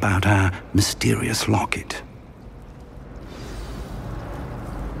information about our mysterious locket.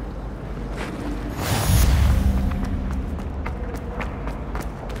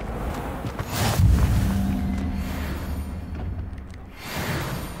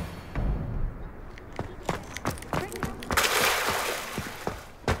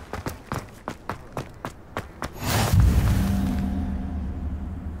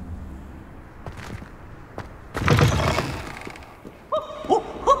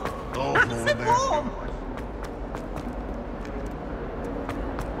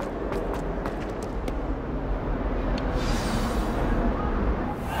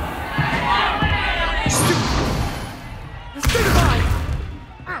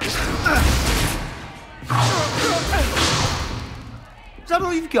 Is that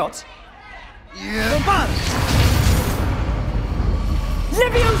all you've got? Yeah.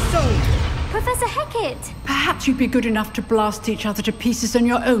 Levioso! Professor Hecat! Perhaps you'd be good enough to blast each other to pieces in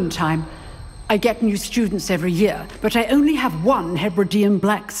your own time. I get new students every year, but I only have one Hebridean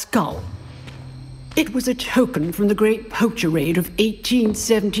black skull. It was a token from the Great Poacher Raid of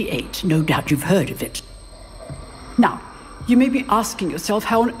 1878. No doubt you've heard of it. Now, you may be asking yourself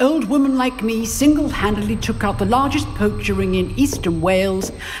how an old woman like me single-handedly took out the largest poacher ring in eastern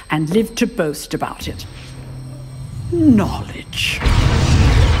Wales and lived to boast about it. Knowledge.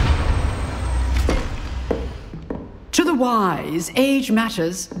 To the wise, age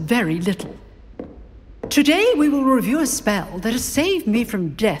matters very little. Today we will review a spell that has saved me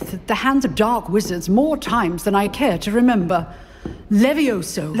from death at the hands of dark wizards more times than I care to remember.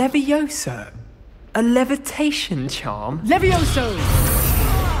 Levioso. Levioso? A levitation charm? Levioso!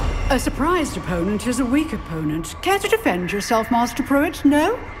 A surprised opponent is a weak opponent. Care to defend yourself, Master Pruitt?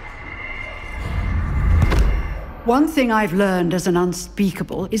 No? One thing I've learned as an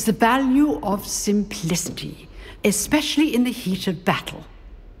unspeakable is the value of simplicity, especially in the heat of battle.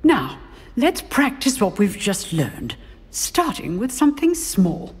 Now, let's practice what we've just learned, starting with something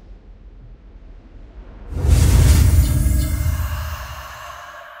small.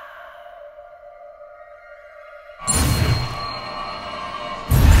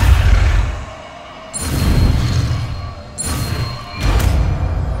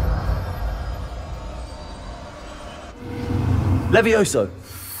 Levioso!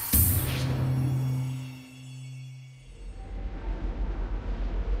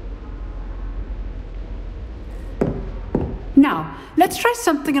 Now, let's try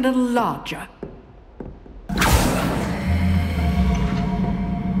something a little larger.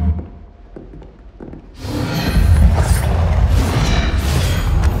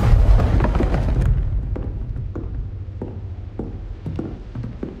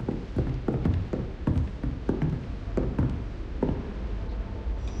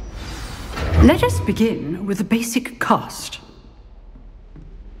 Let us begin with the basic cast.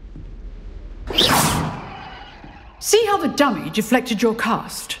 See how the dummy deflected your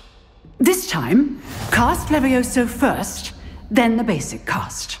cast? This time, cast Levioso first, then the basic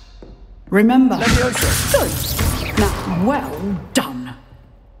cast. Remember... Levioso! Good. Now, well done.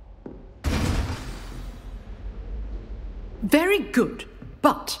 Very good.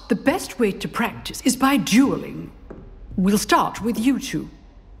 But the best way to practice is by dueling. We'll start with you two.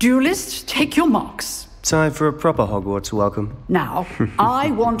 Duelists, take your marks. Time for a proper Hogwarts welcome. Now,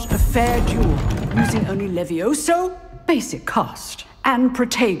 I want a fair duel, using only Levioso, basic cast, and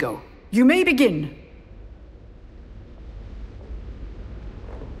Protego. You may begin.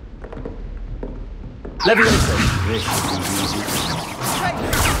 Levioso! This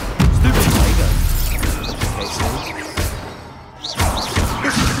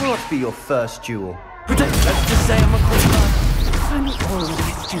can't be your first duel. Let's just say I'm a quick learner. I'm not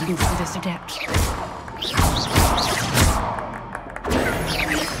always students for this adept.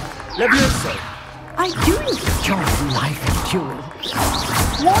 Levioso! I do enjoy life in duel.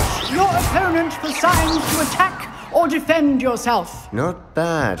 Watch your opponent for signs to attack or defend yourself. Not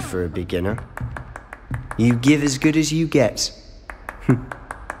bad for a beginner. You give as good as you get.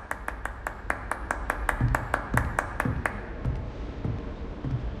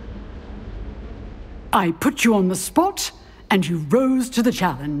 I put you on the spot, and you rose to the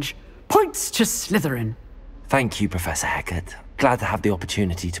challenge. Points to Slytherin. Thank you, Professor Hecat. Glad to have the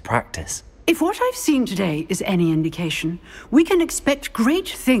opportunity to practice. If what I've seen today is any indication, we can expect great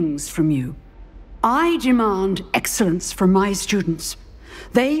things from you. I demand excellence from my students.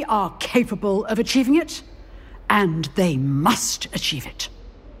 They are capable of achieving it, and they must achieve it.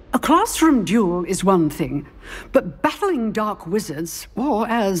 A classroom duel is one thing, but battling dark wizards, or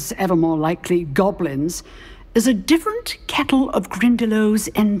as ever more likely, goblins, is a different kettle of Grindylows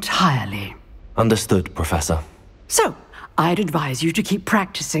entirely. Understood, Professor. So, I'd advise you to keep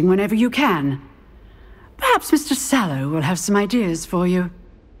practicing whenever you can. Perhaps Mr. Sallow will have some ideas for you.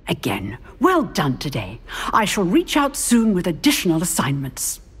 Again, well done today. I shall reach out soon with additional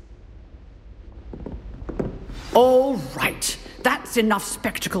assignments. All right. That's enough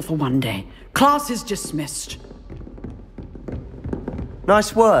spectacle for one day. Class is dismissed.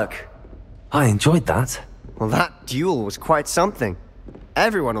 Nice work. I enjoyed that. Well, that duel was quite something.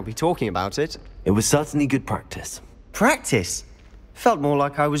 Everyone will be talking about it. It was certainly good practice. Practice? Felt more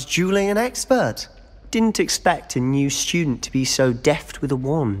like I was dueling an expert. Didn't expect a new student to be so deft with a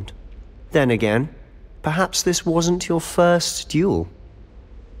wand. Then again, perhaps this wasn't your first duel.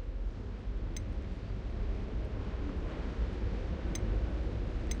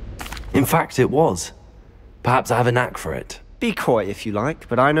 In fact, it was. Perhaps I have a knack for it. Be coy if you like,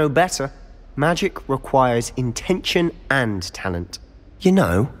 but I know better. Magic requires intention and talent. You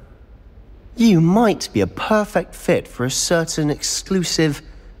know, you might be a perfect fit for a certain exclusive,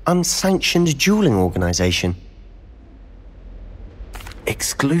 unsanctioned dueling organization.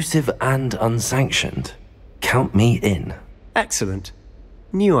 Exclusive and unsanctioned? Count me in. Excellent.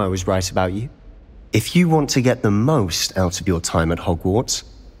 Knew I was right about you. If you want to get the most out of your time at Hogwarts,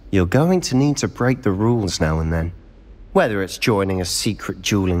 you're going to need to break the rules now and then. Whether it's joining a secret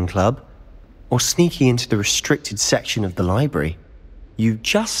dueling club, or sneaking into the restricted section of the library, you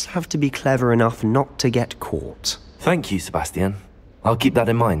just have to be clever enough not to get caught. Thank you, Sebastian. I'll keep that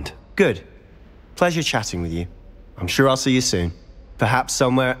in mind. Good. Pleasure chatting with you. I'm sure I'll see you soon. Perhaps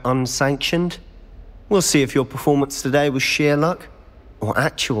somewhere unsanctioned? We'll see if your performance today was sheer luck, or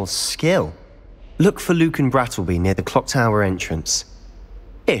actual skill. Look for Luke and Brattleby near the clock tower entrance.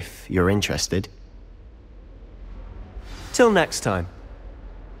 If you're interested. Till next time.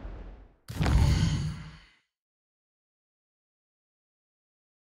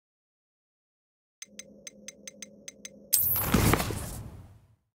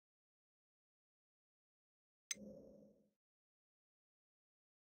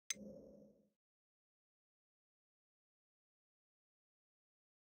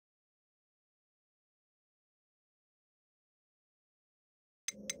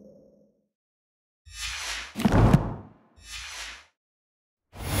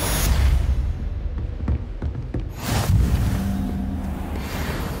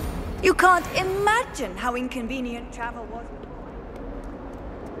 You can't imagine how inconvenient travel was.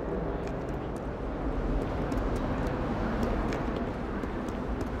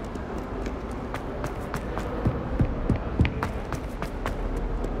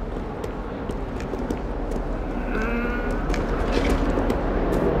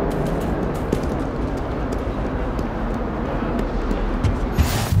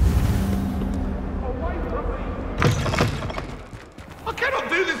 I cannot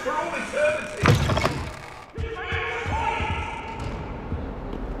do this for all eternity!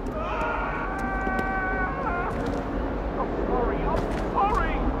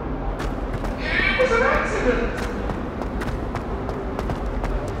 It was an accident!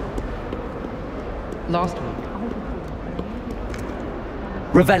 Last week.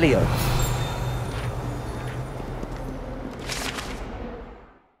 Revelio.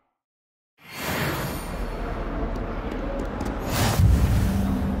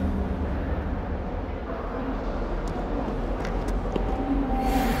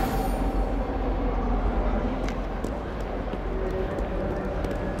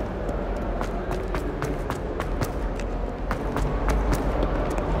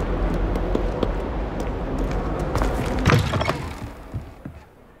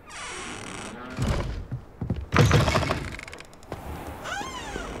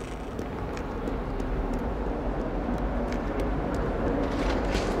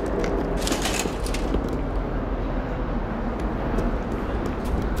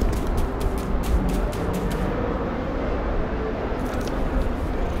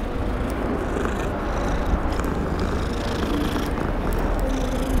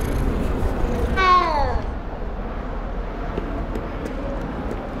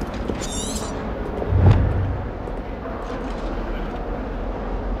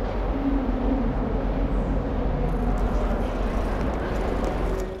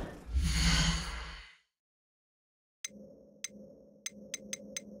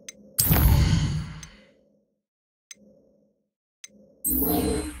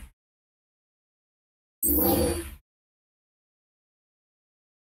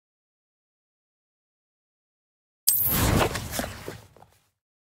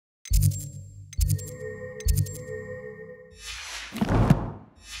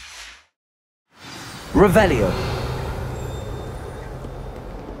 Revelio.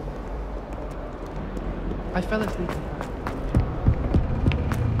 I fell asleep.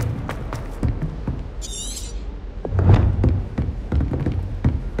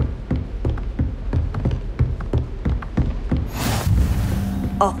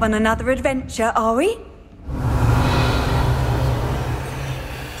 Off on another adventure, are we?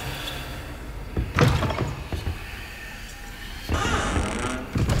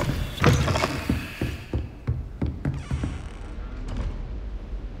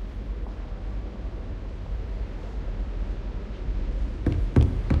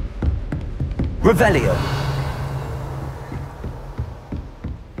 Revelio.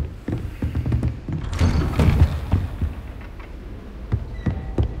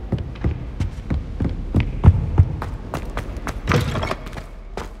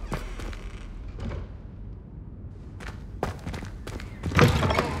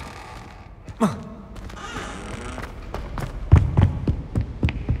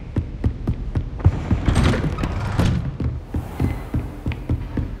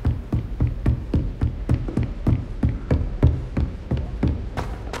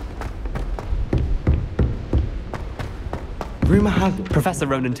 Rumor has it Professor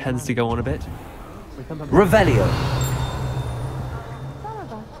Ronan tends to go on a bit. Revelio. Some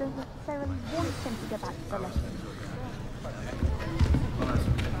of us don't necessarily want him to go back to the lesson.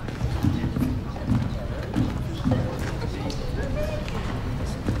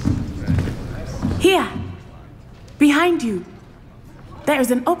 Here! Behind you! There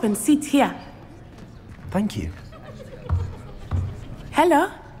is an open seat here. Thank you.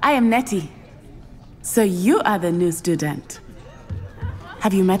 Hello, I am Nettie. So you are the new student.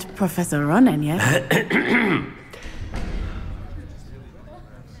 Have you met Professor Ronan yet?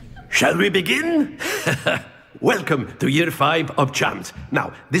 Shall we begin? Welcome to Year 5 of Charms.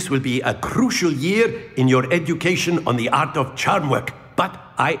 Now, this will be a crucial year in your education on the art of charm work, but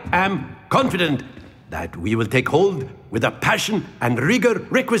I am confident that we will take hold with the passion and rigor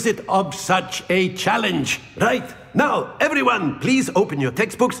requisite of such a challenge. Right, now, everyone, please open your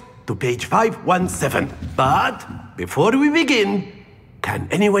textbooks to page 517. But before we begin, can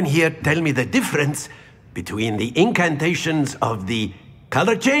anyone here tell me the difference between the incantations of the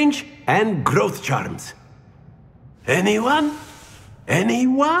color change and growth charms? Anyone?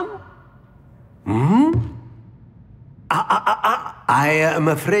 Anyone? I am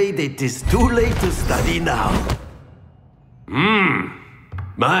afraid it is too late to study now.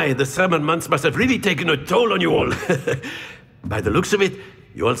 My, the summer months must have really taken a toll on you all. By the looks of it,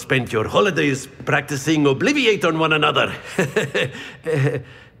 you all spent your holidays practicing Obliviate on one another.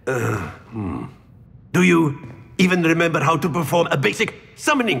 Do you even remember how to perform a basic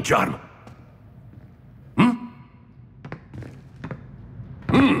summoning charm?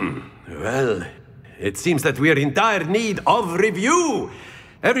 Well, it seems that we are in dire need of review.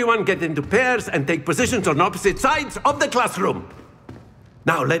 Everyone get into pairs and take positions on opposite sides of the classroom.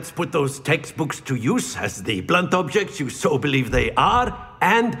 Now let's put those textbooks to use as the blunt objects you so believe they are,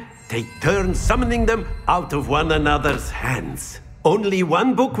 and take turns summoning them out of one another's hands. Only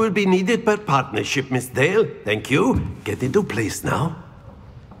one book will be needed per partnership, Miss Dale. Thank you. Get into place now.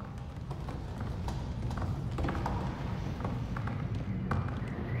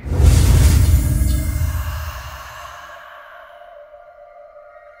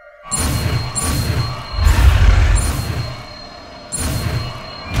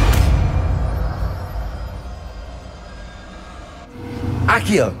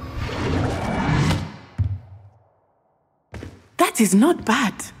 Accio. That is not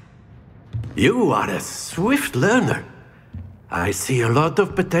bad. You are a swift learner. I see a lot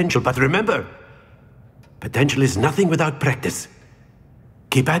of potential, but remember, potential is nothing without practice.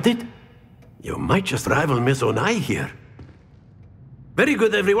 Keep at it. You might just rival Miss Onai here. Very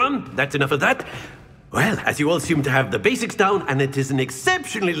good, everyone. That's enough of that. Well, as you all seem to have the basics down, and it is an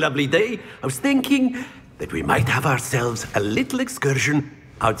exceptionally lovely day, I was thinking that we might have ourselves a little excursion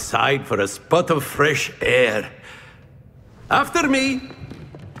outside for a spot of fresh air. After me.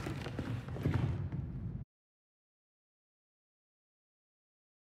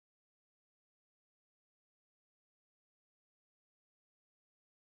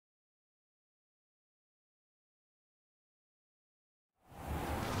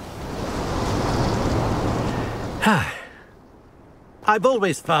 I've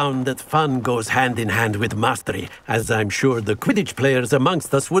always found that fun goes hand in hand with mastery, as I'm sure the Quidditch players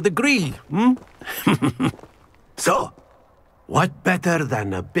amongst us would agree, hmm? So, what better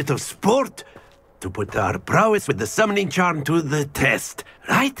than a bit of sport to put our prowess with the summoning charm to the test,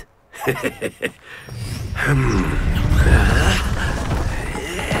 right?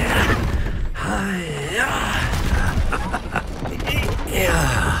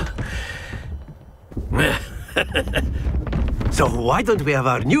 So why don't we have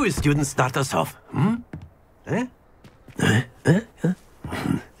our newest student start us off, hmm?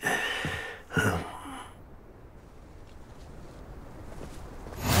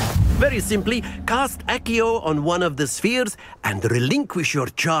 Very simply, cast Accio on one of the spheres and relinquish your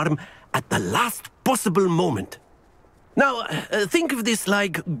charm at the last possible moment. Now, think of this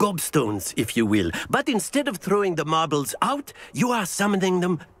like gobstones, if you will, but instead of throwing the marbles out, you are summoning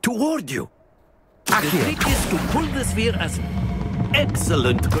them toward you. The trick is to pull the sphere as...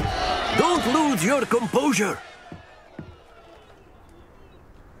 Excellent! Don't lose your composure!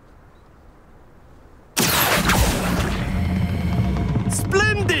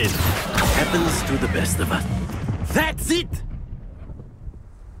 Splendid! Happens to the best of us. That's it!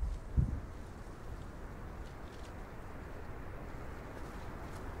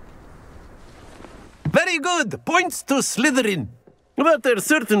 Very good! Points to Slytherin. But there's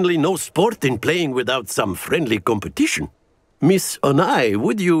certainly no sport in playing without some friendly competition. Miss Onai,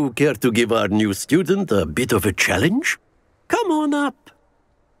 would you care to give our new student a bit of a challenge? Come on up.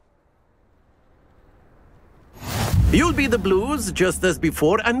 You'll be the blues, just as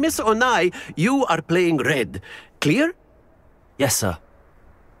before, and Miss Onai, you are playing red. Clear? Yes, sir.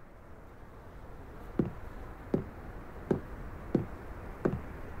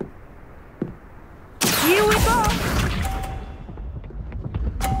 Here we go!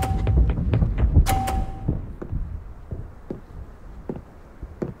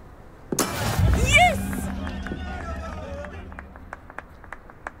 Yes!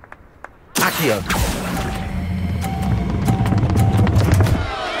 Accio.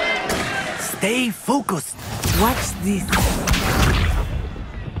 Stay focused. Watch this.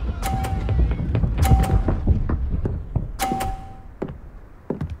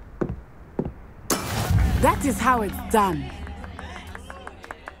 That is how it's done.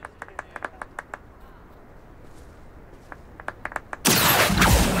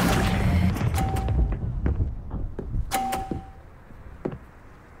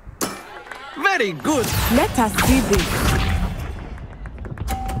 Very good. Let us see this.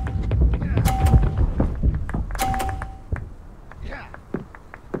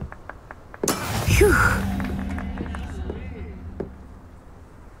 Phew.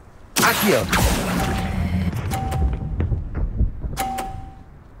 Accio.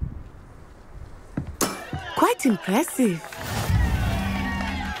 Quite impressive.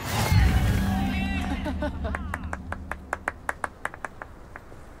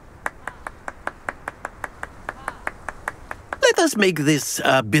 Let us make this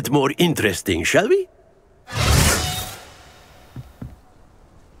a bit more interesting, shall we?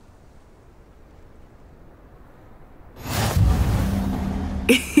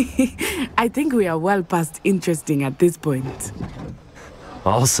 I think we are well past interesting at this point.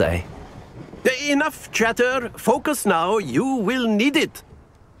 I'll say. Enough chatter. Focus now. You will need it.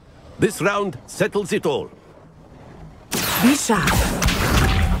 This round settles it all. Be sharp.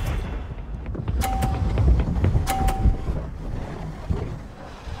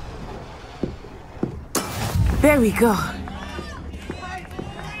 There we go.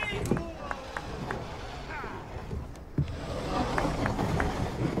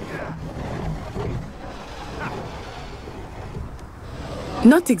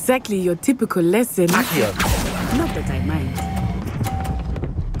 Not exactly your typical lesson. Accio. Not that I mind.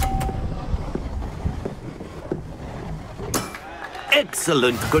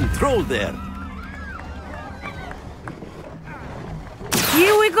 Excellent control there.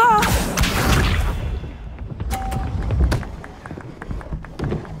 Here we go!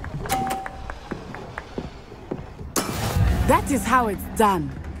 That is how it's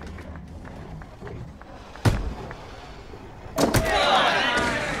done.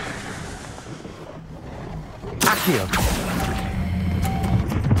 Accio.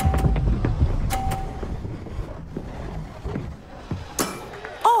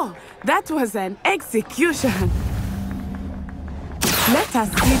 Oh, that was an execution. Let us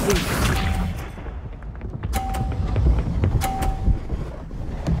see this.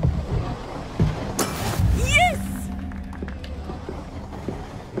 Yes!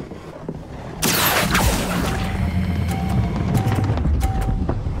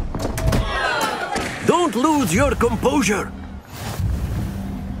 Don't lose your composure.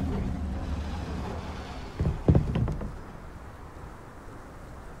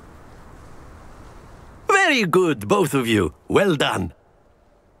 Very good, both of you. Well done.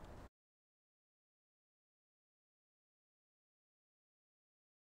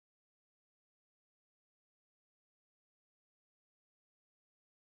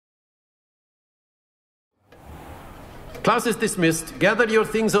 Class is dismissed. Gather your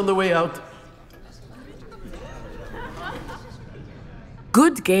things on the way out.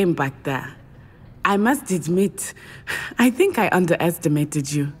 Good game back there. I must admit, I think I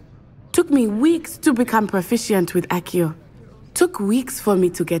underestimated you. Took me weeks to become proficient with Accio. Took weeks for me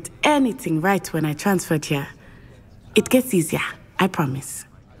to get anything right when I transferred here. It gets easier, I promise.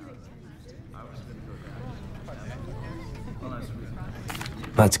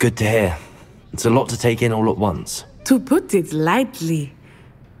 That's good to hear. It's a lot to take in all at once. To put it lightly,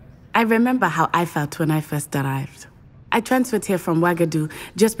 I remember how I felt when I first arrived. I transferred here from Ouagadougou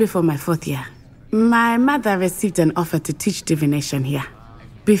just before my 4th year. My mother received an offer to teach divination here.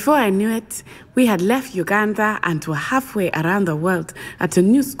 Before I knew it, we had left Uganda and were halfway around the world at a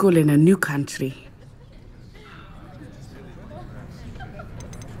new school in a new country.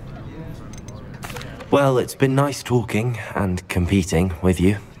 Well, it's been nice talking and competing with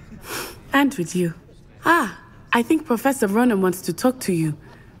you. And with you. I think Professor Ronan wants to talk to you.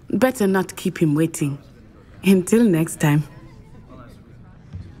 Better not keep him waiting. Until next time.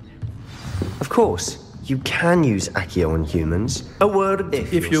 Of course, you can use Accio on humans. A word,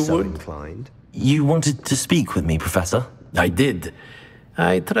 if you so would. inclined. You wanted to speak with me, Professor? I did.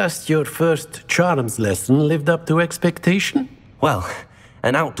 I trust your first charms lesson lived up to expectation? Well,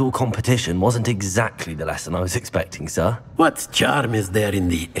 an outdoor competition wasn't exactly the lesson I was expecting, sir. What charm is there in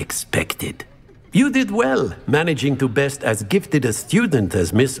the expected? You did well, managing to best as gifted a student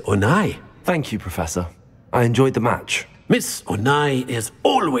as Miss Onai. Thank you, Professor. I enjoyed the match. Miss Onai is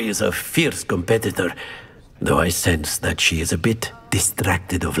always a fierce competitor, though I sense that she is a bit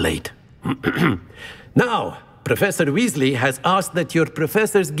distracted of late. Now, Professor Weasley has asked that your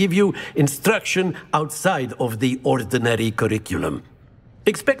professors give you instruction outside of the ordinary curriculum.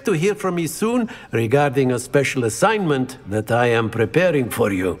 Expect to hear from me soon regarding a special assignment that I am preparing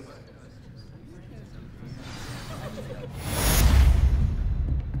for you.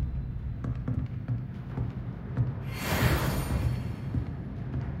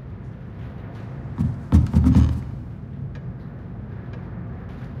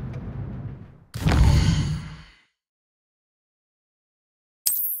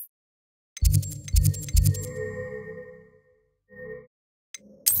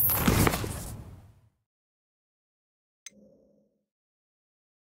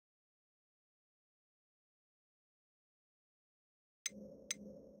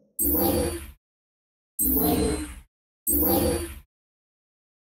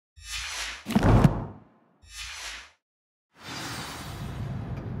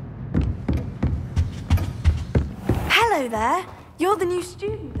 Hello there. You're the new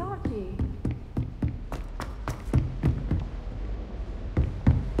student, aren't you?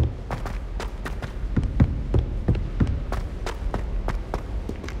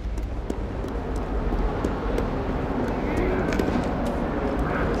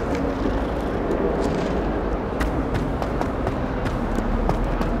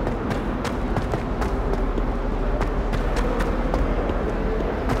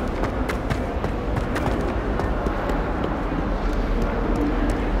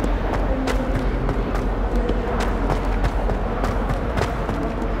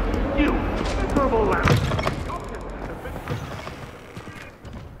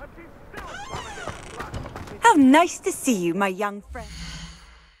 How nice to see you, my young friend.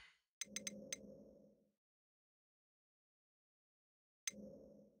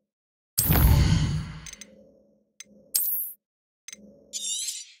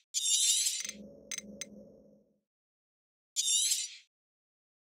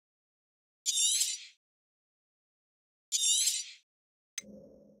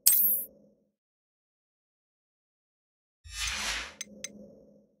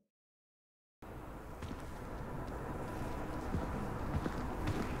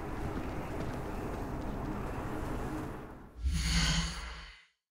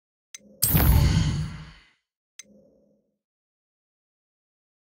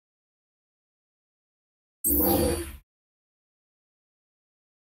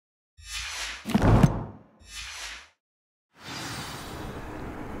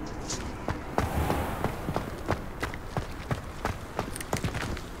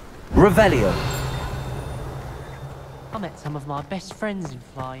 Revelio. I met some of my best friends in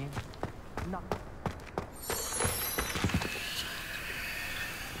flying.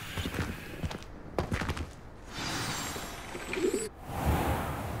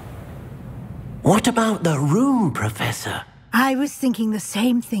 What about the room, Professor? I was thinking the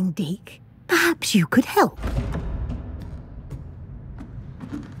same thing, Deke. Perhaps you could help.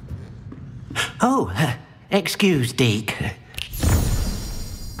 Oh, excuse, Deke.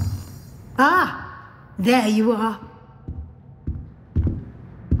 Ah, there you are.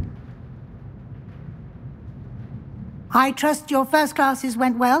 I trust your first classes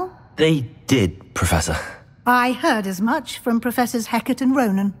went well? They did, Professor. I heard as much from Professors Hecat and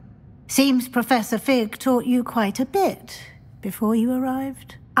Ronan. Seems Professor Fig taught you quite a bit before you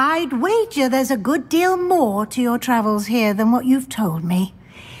arrived. I'd wager there's a good deal more to your travels here than what you've told me.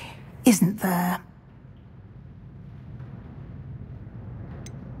 Isn't there?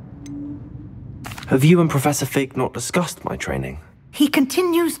 Have you and Professor Fig not discussed my training? He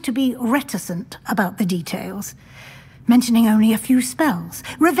continues to be reticent about the details, mentioning only a few spells.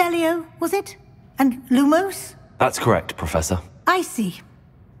 Revelio, was it? And Lumos? That's correct, Professor. I see.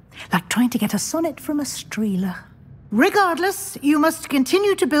 Like trying to get a sonnet from a streeler. Regardless, you must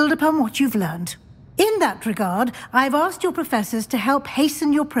continue to build upon what you've learned. In that regard, I've asked your professors to help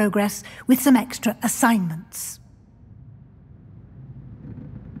hasten your progress with some extra assignments.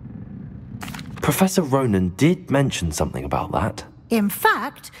 Professor Ronan did mention something about that. In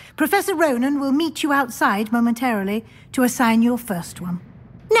fact, Professor Ronan will meet you outside momentarily to assign your first one.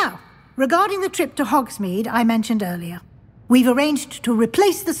 Now, regarding the trip to Hogsmeade I mentioned earlier, we've arranged to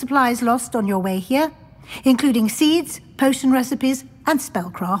replace the supplies lost on your way here, including seeds, potion recipes, and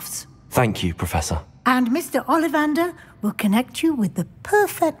spellcrafts. Thank you, Professor. And Mr. Ollivander will connect you with the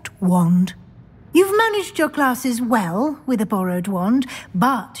perfect wand. You've managed your classes well with a borrowed wand,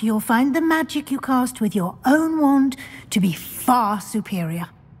 but you'll find the magic you cast with your own wand to be far superior.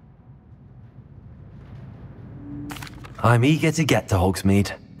 I'm eager to get to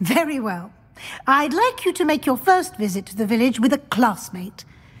Hogsmeade. Very well. I'd like you to make your first visit to the village with a classmate.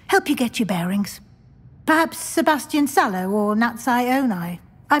 Help you get your bearings. Perhaps Sebastian Sallow or Natsai Onai.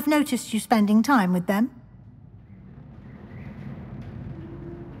 I've noticed you spending time with them.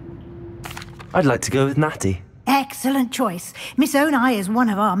 I'd like to go with Natty. Excellent choice. Miss Onai is one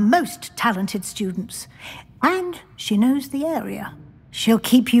of our most talented students. And she knows the area. She'll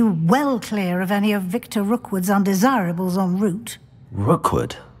keep you well clear of any of Victor Rookwood's undesirables en route.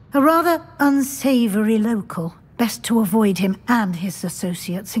 Rookwood? A rather unsavory local. Best to avoid him and his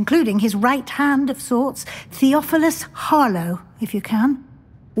associates, including his right hand of sorts, Theophilus Harlow, if you can.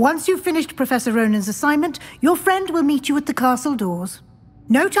 Once you've finished Professor Ronan's assignment, your friend will meet you at the castle doors.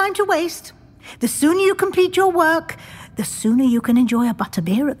 No time to waste. The sooner you complete your work, the sooner you can enjoy a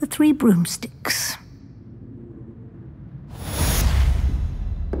butterbeer at the Three Broomsticks.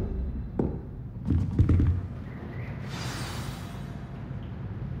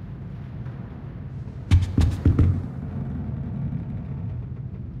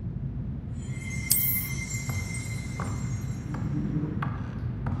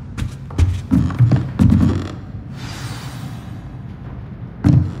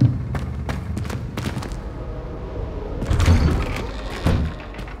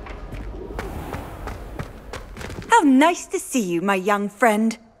 How nice to see you, my young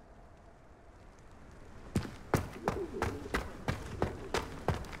friend.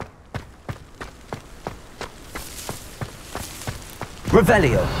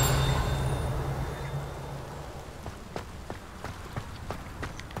 Revelio.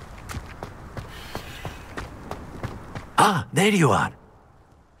 Ah, there you are.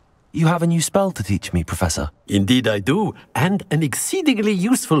 You have a new spell to teach me, Professor. Indeed I do, and an exceedingly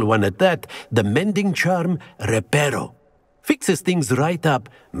useful one at that, the mending charm Reparo. Fixes things right up,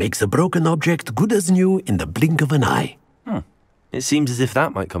 makes a broken object good as new in the blink of an eye. It seems as if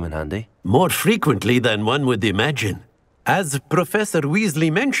that might come in handy. More frequently than one would imagine. As Professor Weasley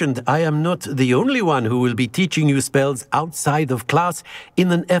mentioned, I am not the only one who will be teaching you spells outside of class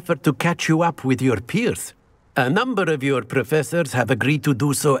in an effort to catch you up with your peers. A number of your professors have agreed to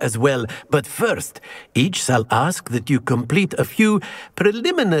do so as well, but first, each shall ask that you complete a few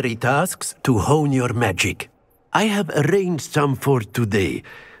preliminary tasks to hone your magic. I have arranged some for today.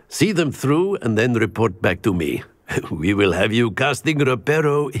 See them through and then report back to me. We will have you casting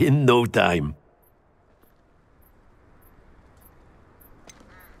Reparo in no time.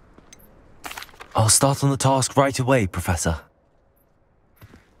 I'll start on the task right away, Professor.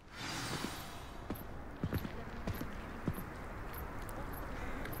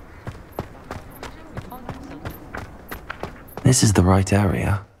 This is the right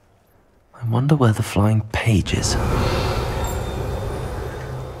area. I wonder where the flying page is.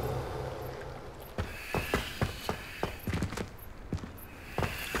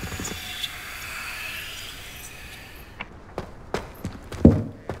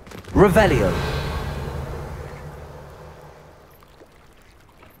 Revelio.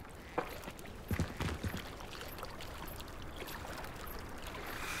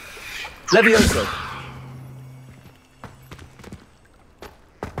 Levioso!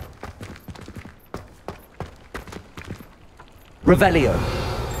 Revelio!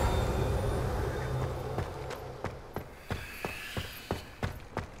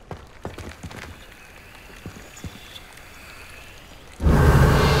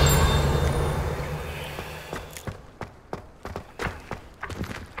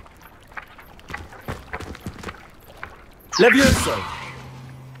 Levioso!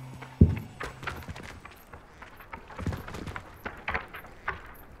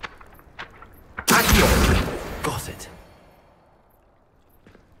 Accio! Got it.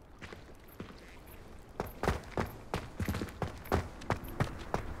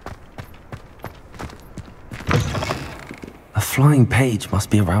 A flying page must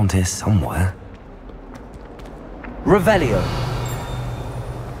be around here somewhere. Revelio!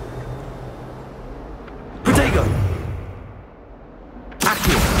 Protego!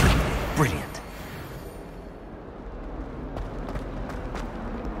 Accio! Brilliant.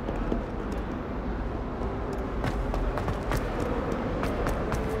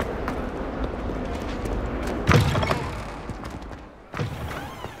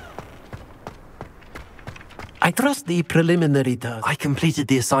 I trust the preliminary task. I completed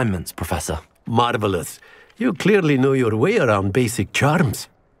the assignments, Professor. Marvelous. You clearly know your way around basic charms.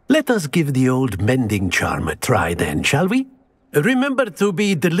 Let us give the old mending charm a try then, shall we? Remember to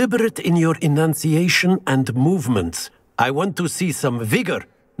be deliberate in your enunciation and movements. I want to see some vigor.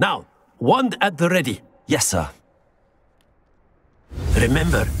 Now, wand at the ready. Yes, sir.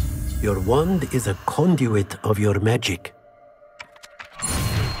 Remember, your wand is a conduit of your magic.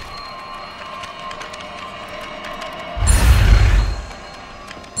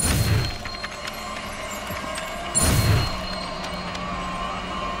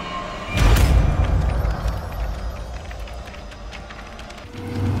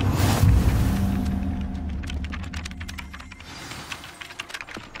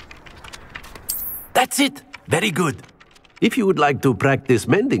 That's it! Very good. If you would like to practice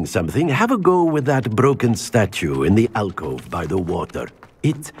mending something, have a go with that broken statue in the alcove by the water.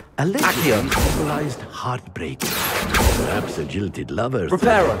 It's a little improvised heartbreak. Perhaps a jilted lover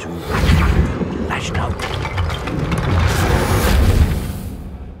Reparo. too lashed out.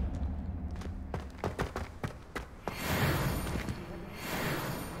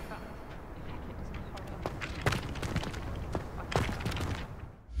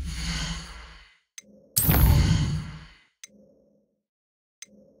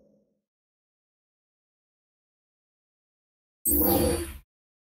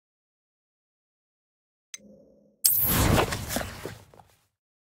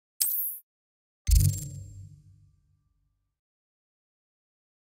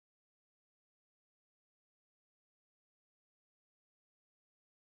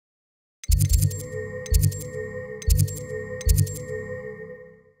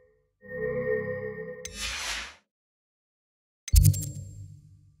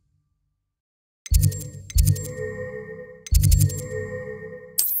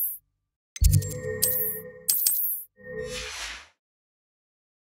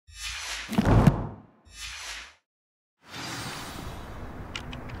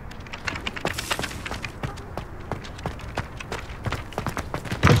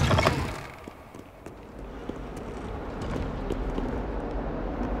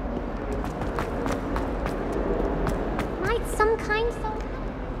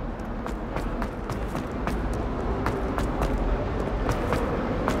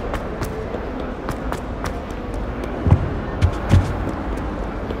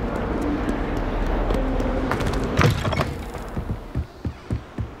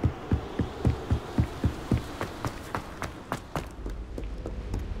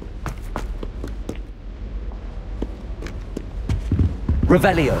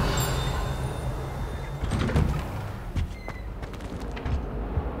 Revelio.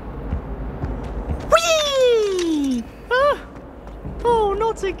 Whee! Oh,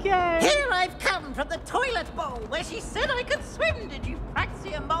 not again! Here I've come from the toilet bowl where she said I could swim. Did you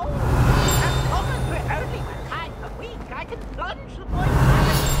praxia mole? As long as we're only mankind per week, I can plunge the boy.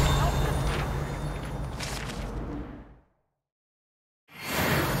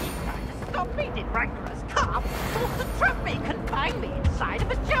 Tried to stop me, did rancorous calf. Thought to trap me, confine me inside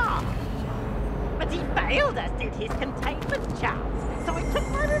of a jar. But he failed, as did his containment charms. So I took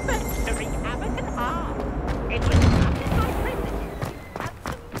my revenge to wreak havoc and harm. It was nothing my friend.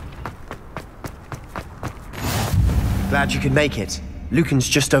 Glad you could make it. Lucan's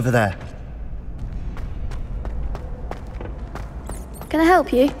just over there. Can I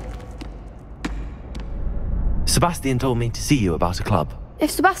help you? Sebastian told me to see you about a club.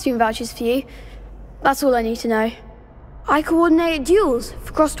 if Sebastian vouches for you, that's all I need to know. I coordinate duels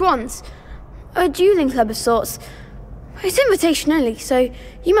for crossed wands. A dueling club of sorts. It's invitation only, so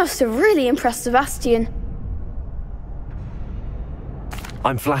you must have really impressed Sebastian.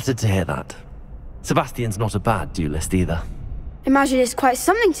 I'm flattered to hear that. Sebastian's not a bad duelist either. Imagine it's quite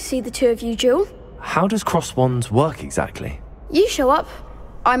something to see the two of you duel. How does cross wands work exactly? You show up,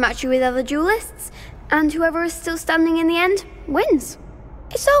 I match you with other duelists, and whoever is still standing in the end wins.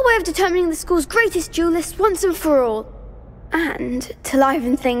 It's our way of determining the school's greatest duelist once and for all. And to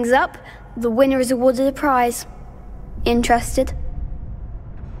liven things up, the winner is awarded a prize. Interested?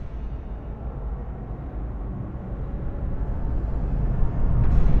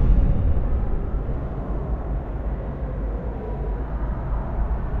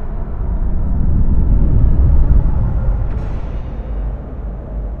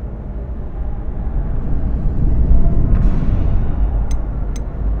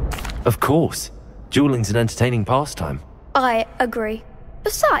 Of course. Dueling's an entertaining pastime. I agree.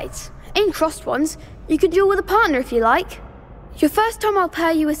 Besides, in crossed ones, you can duel with a partner if you like. Your first time I'll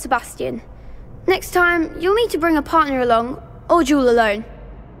pair you with Sebastian. Next time, you'll need to bring a partner along, or duel alone.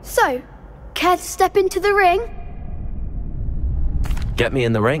 So, care to step into the ring? Get me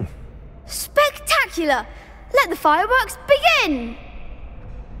in the ring. Spectacular! Let the fireworks begin!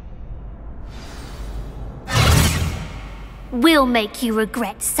 We'll make you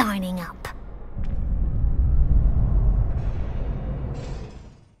regret signing up.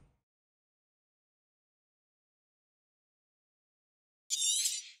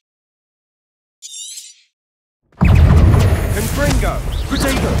 Confringo!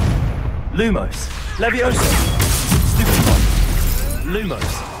 Protego! Lumos! Levioso! Stupefy!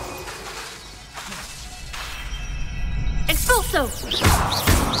 Lumos! Expulso!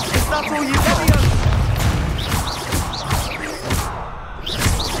 Is that all you got?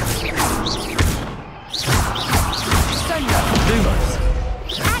 Lumos!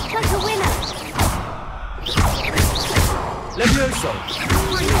 Act like a winner! Levioso!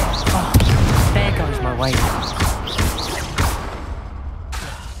 Oh, there goes my way.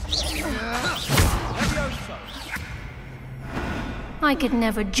 I could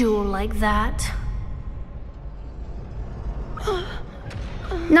never duel like that.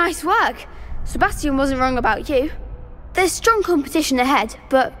 Nice work. Sebastian wasn't wrong about you. There's strong competition ahead,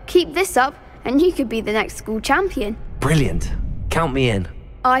 but keep this up and you could be the next school champion. Brilliant. Count me in.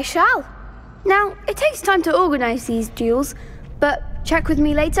 I shall. Now, it takes time to organise these duels, but check with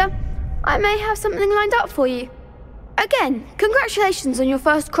me later. I may have something lined up for you. Again, congratulations on your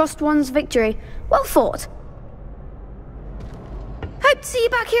first crossed wands victory. Well fought. Hope to see you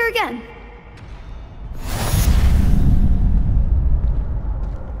back here again.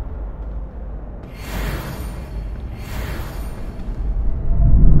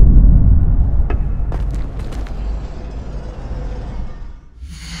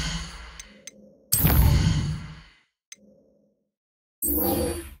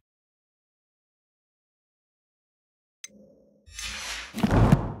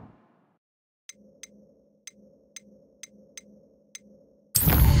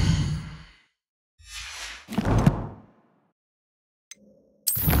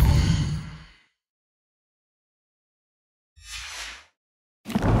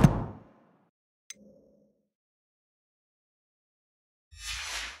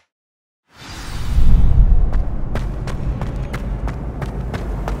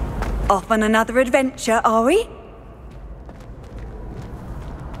 Off on another adventure, are we?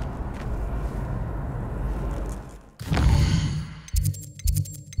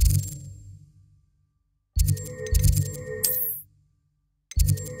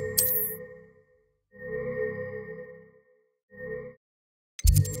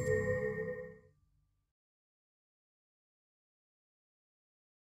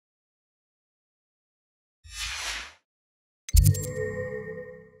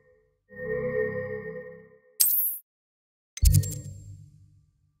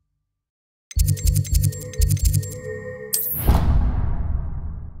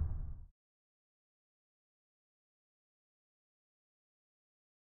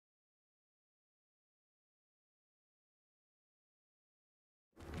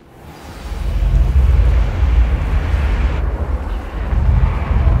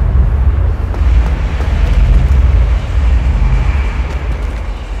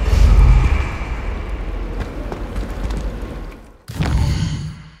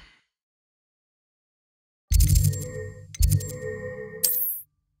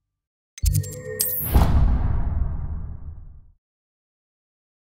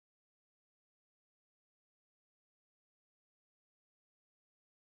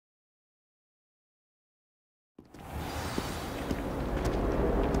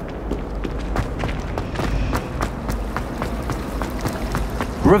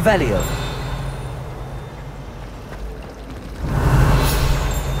 Revelio.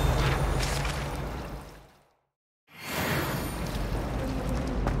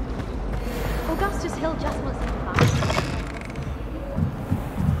 Augustus Hill just wants to fun.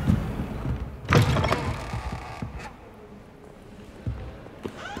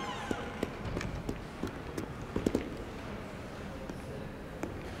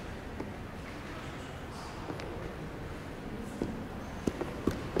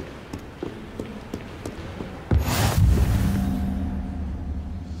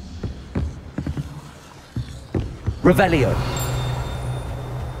 Revelio.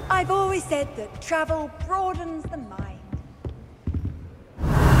 I've always said that travel broadens the mind.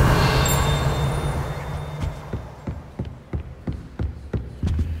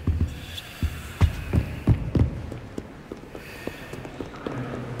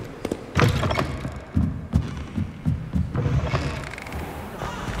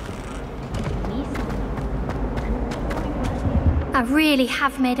 I really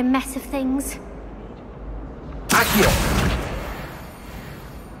have made a mess of things. Accio.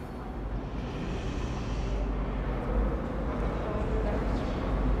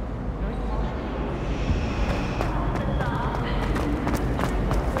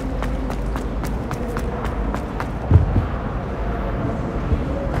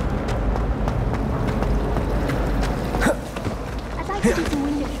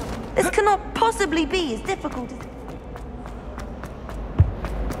 This cannot possibly be as difficult as...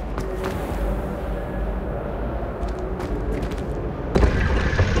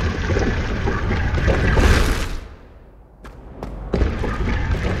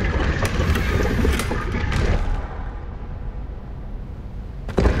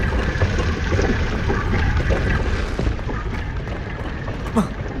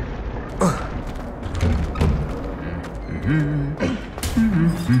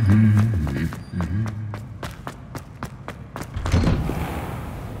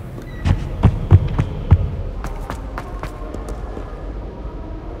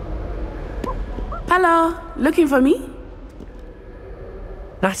 Hello, looking for me?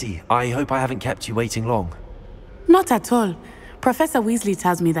 Natty, I hope I haven't kept you waiting long. Not at all. Professor Weasley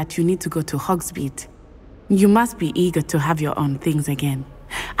tells me that you need to go to Hogsmeade. You must be eager to have your own things again.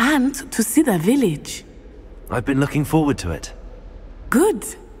 And to see the village. I've been looking forward to it. Good.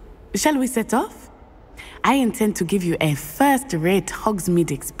 Shall we set off? I intend to give you a first-rate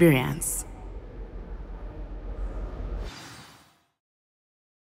Hogsmeade experience.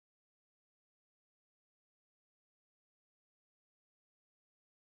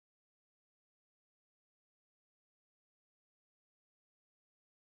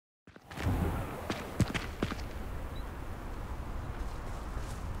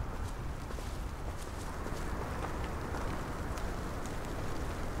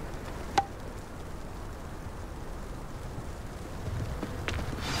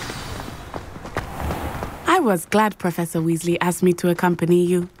 I was glad Professor Weasley asked me to accompany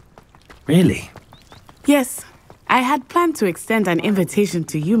you. Really? Yes, I had planned to extend an invitation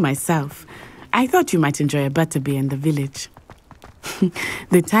to you myself. I thought you might enjoy a butterbeer in the village.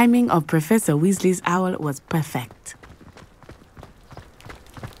 The timing of Professor Weasley's owl was perfect.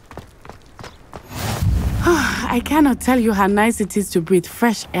 I cannot tell you how nice it is to breathe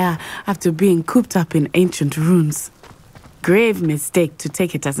fresh air after being cooped up in ancient runes. Grave mistake to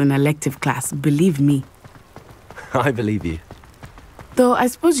take it as an elective class, believe me. I believe you. Though I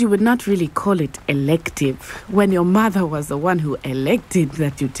suppose you would not really call it elective when your mother was the one who elected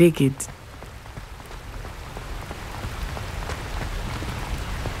that you take it.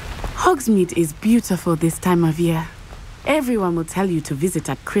 Hogsmeade is beautiful this time of year. Everyone will tell you to visit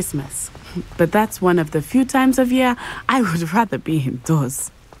at Christmas, but that's one of the few times of year I would rather be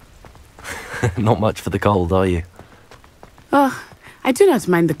indoors. Not much for the cold, are you? Oh, I do not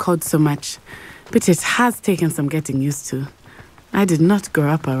mind the cold so much, but it has taken some getting used to. I did not grow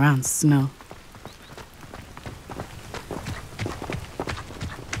up around snow.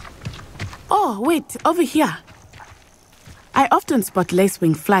 Oh, wait, over here. I often spot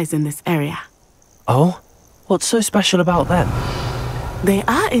lacewing flies in this area. Oh? What's so special about them? They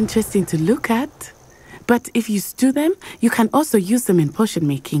are interesting to look at, but if you stew them, you can also use them in potion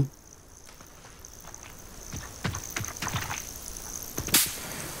making.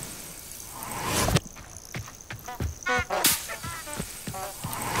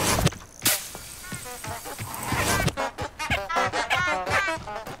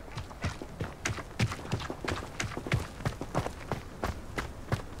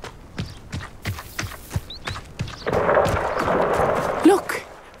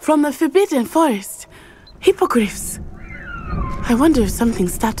 From the Forbidden Forest. Hippogriffs. I wonder if something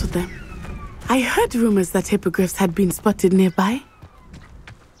startled them. I heard rumors that hippogriffs had been spotted nearby.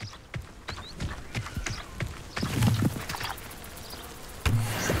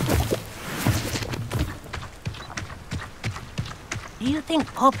 Do you think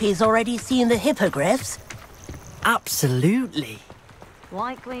Poppy's already seen the hippogriffs? Absolutely.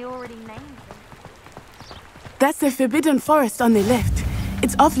 Likely already named them. That's the forbidden forest on the left.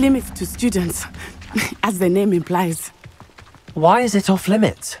 It's off limits to students, as the name implies. Why is it off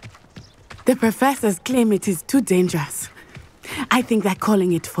limits? The professors claim it is too dangerous. I think that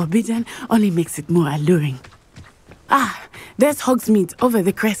calling it forbidden only makes it more alluring. Ah, there's Hogsmeade over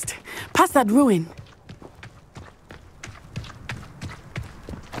the crest. Past that ruin.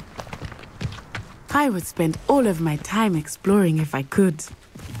 I would spend all of my time exploring if I could.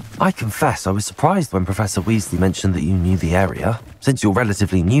 I confess I was surprised when Professor Weasley mentioned that you knew the area, since you're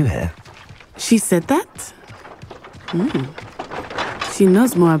relatively new here. She said that? She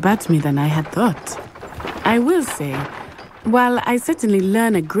knows more about me than I had thought. I will say, while I certainly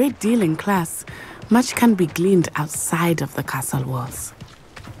learn a great deal in class, much can be gleaned outside of the castle walls.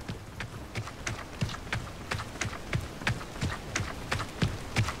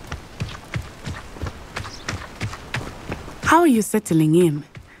 How are you settling in?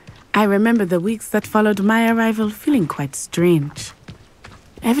 I remember the weeks that followed my arrival feeling quite strange.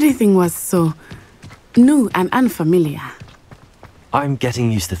 Everything was so new and unfamiliar. I'm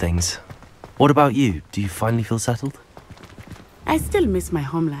getting used to things. What about you? Do you finally feel settled? I still miss my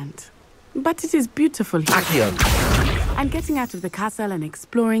homeland, but it is beautiful here. Accio! And getting out of the castle and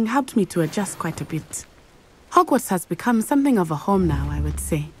exploring helped me to adjust quite a bit. Hogwarts has become something of a home now, I would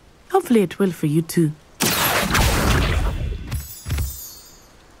say. Hopefully it will for you too.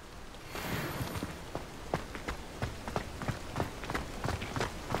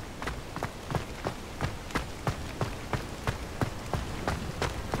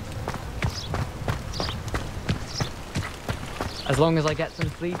 As long as I get some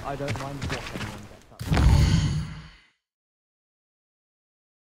sleep, I don't mind what anyone gets up.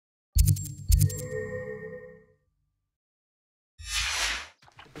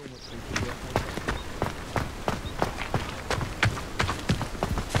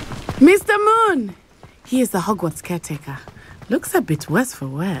 Mr. Moon! He is the Hogwarts caretaker. Looks a bit worse for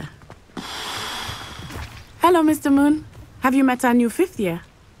wear. Hello, Mr. Moon. Have you met our new fifth year?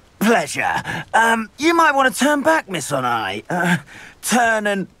 Pleasure. You might want to turn back, Miss Onai. Turn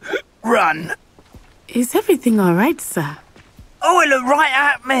and run. Is everything all right, sir? Oh, it looked right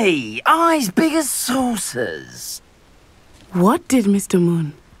at me. Eyes big as saucers. What did Mr.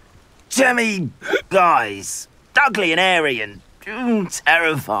 Moon? Jemmy guys. Ugly and airy and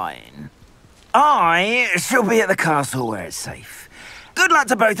terrifying. I shall be at the castle where it's safe. Good luck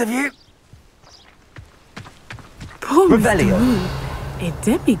to both of you. Poor Revelio. Mr. Moon. A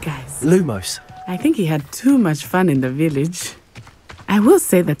demiguise. Lumos. I think he had too much fun in the village. I will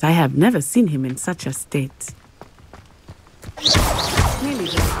say that I have never seen him in such a state.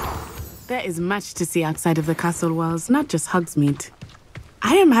 Really, there is much to see outside of the castle walls, not just Hogsmeade.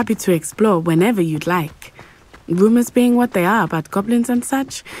 I am happy to explore whenever you'd like. Rumors being what they are about goblins and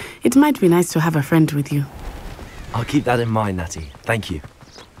such, it might be nice to have a friend with you. I'll keep that in mind, Natty. Thank you.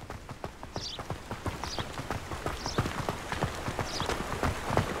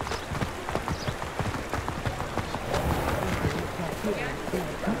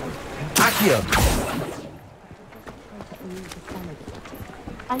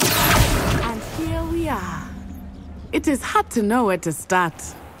 And here we are. It is hard to know where to start.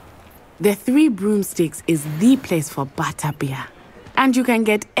 The Three Broomsticks is the place for butterbeer. And you can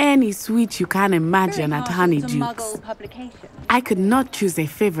get any sweet you can imagine at Honeydukes. I could not choose a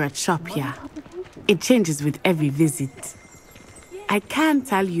favorite shop here. It changes with every visit. I can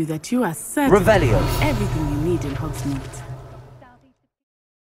tell you that you are certain Revelio. of everything you need in Hogsmeade.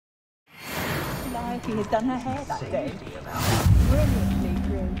 She has done her hair that day. Brilliantly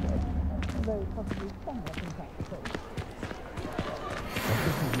created. Though possibly somewhat impractical.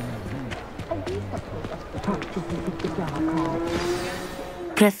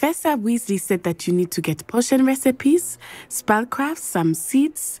 Professor Weasley said that you need to get potion recipes, spellcrafts, some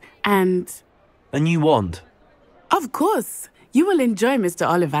seeds, and... A new wand. Of course! You will enjoy Mr.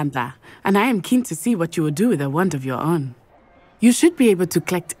 Ollivander, and I am keen to see what you will do with a wand of your own. You should be able to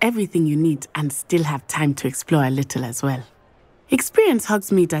collect everything you need and still have time to explore a little as well. Experience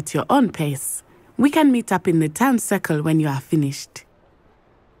Hogsmeade at your own pace. We can meet up in the town circle when you are finished.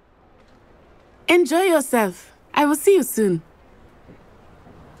 Enjoy yourself. I will see you soon.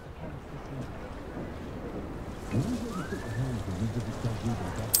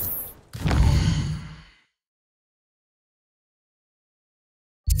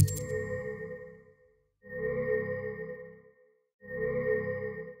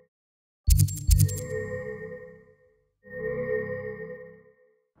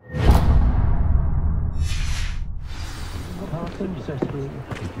 successfully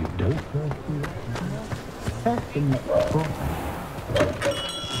if you don't hurt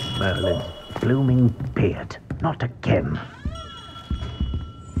Merlin's blooming beard, not a Kim.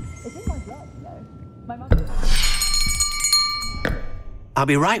 It's in my blood, you know. My mother... I'll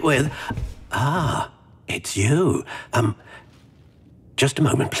be right with... Ah, it's you. Just a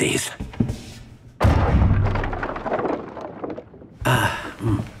moment, please.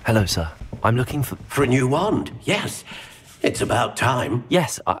 Hello, sir. I'm looking for... For a new wand, yes. It's about time.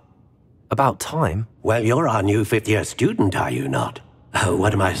 Yes, about time? Well, you're our new fifth-year student, are you not? Oh,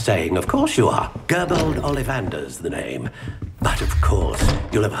 what am I saying? Of course you are. Gerbold Ollivander's the name. But of course,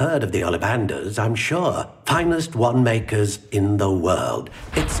 you'll have heard of the Ollivanders, I'm sure. Finest wand makers in the world.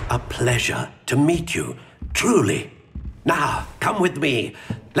 It's a pleasure to meet you, truly. Now, come with me.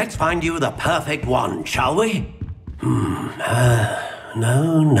 Let's find you the perfect wand, shall we?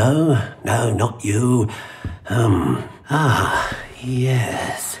 No, not you.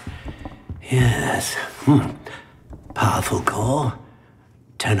 Yes. Powerful core.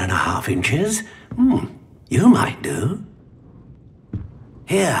 10.5 inches. You might do.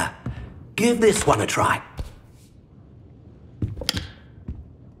 Here, give this one a try.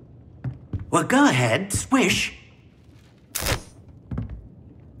 Well, go ahead, swish.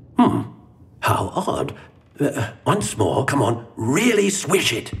 How odd. Once more, come on, really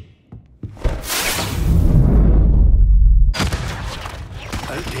swish it.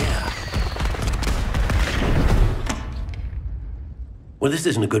 Oh dear. Well, this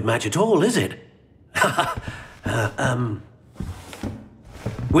isn't a good match at all, is it?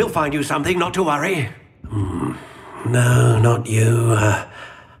 We'll find you something, not to worry. No, not you.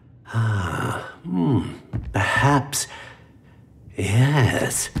 Perhaps.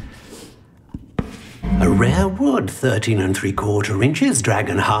 Yes. A rare wood, 13 3/4 inches,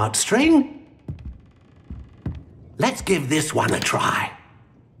 dragon heartstring. Let's give this one a try.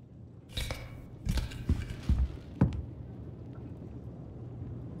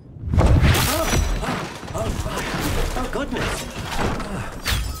 Oh, goodness.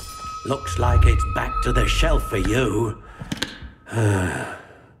 Looks like it's back to the shelf for you.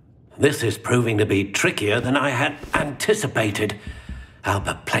 This is proving to be trickier than I had anticipated. How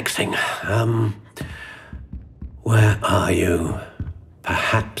perplexing. Where are you?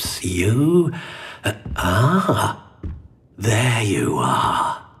 Perhaps you? There you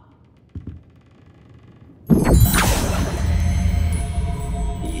are.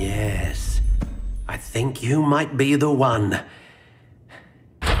 Yes, I think you might be the one.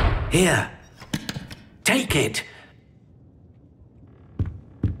 Here, take it.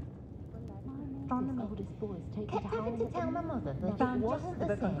 Found just the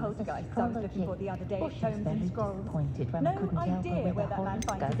book on poltergeists I was looking for the other day. Tomes and scrolls. No idea where that man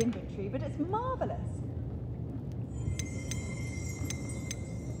finds his inventory, but it's marvellous.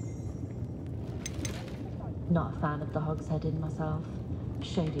 Not a fan of the Hogshead in myself.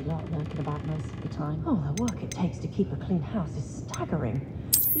 Shady lot lurking about most of the time. Oh, the work it takes to keep a clean house is staggering.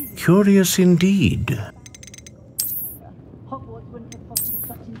 Curious indeed. Hogwarts wouldn't have fostered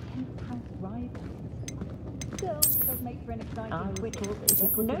such intense house rivals. Still, does make for an exciting quick.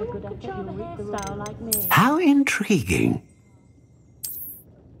 No one could charm a hairstyle like me. How intriguing.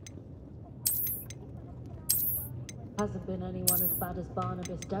 Hasn't been anyone as bad as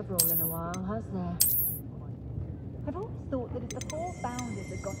Barnabas Deverell in a while, has there? I've always thought that if the four founders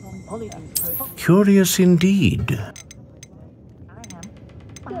had got on Polyjuice, Curious indeed.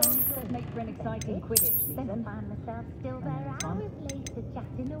 still does make for an exciting Quidditch season. Find myself still there hours later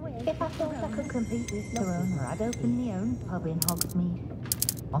chatting away. If I thought I could compete with Corona, I'd open my own pub in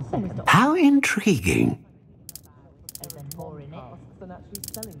Hogsmeade. On second. How intriguing. Even more in it than actually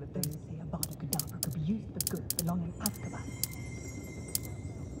selling the things. The Avada Kedavra could be used for good belonging to Azkaban.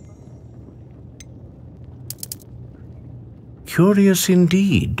 Curious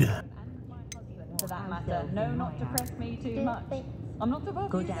indeed. For that matter, no, not to press me too much. I'm not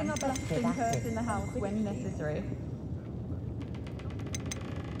above using a blessing curse in the house when necessary.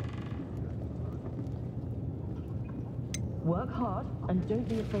 Work hard and don't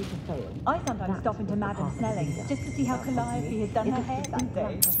be afraid to fail. I sometimes stop into Madame Snelling just to see how Calliope has done her hair that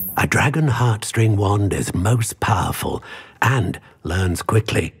day. A dragon heartstring wand is most powerful and learns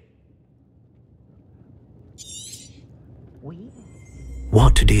quickly.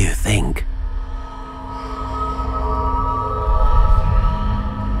 What do you think?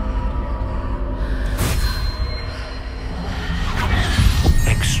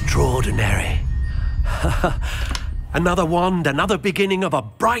 Extraordinary. Another wand, another beginning of a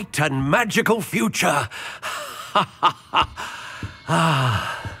bright and magical future.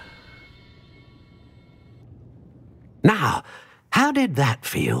 Now, How did that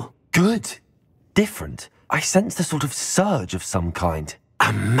feel? Good. Different. I sensed a sort of surge of some kind.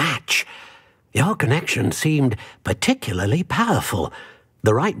 A match. Your connection seemed particularly powerful.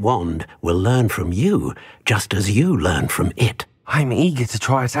 The right wand will learn from you, just as you learn from it. I'm eager to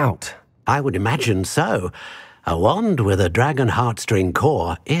try it out. I would imagine so. A wand with a dragon heartstring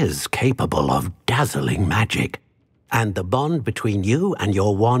core is capable of dazzling magic. And the bond between you and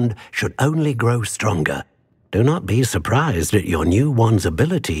your wand should only grow stronger. Do not be surprised at your new wand's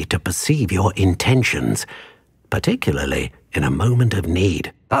ability to perceive your intentions, particularly in a moment of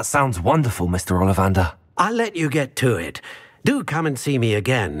need. That sounds wonderful, Mr. Ollivander. I'll let you get to it. Do come and see me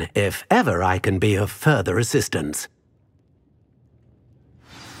again if ever I can be of further assistance.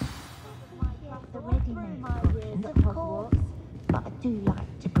 But I do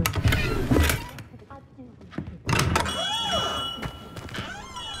like to bring.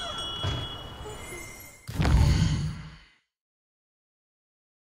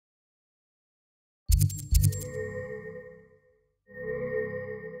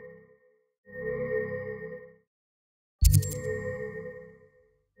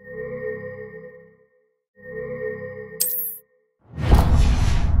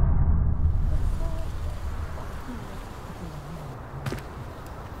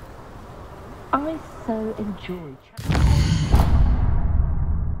 I so enjoy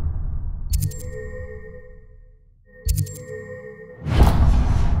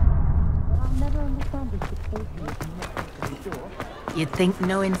I'll never understand this You'd think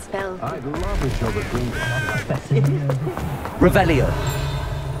knowing spells. I'd love a job at being Revelio.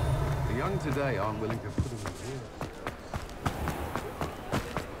 The young today aren't willing to put them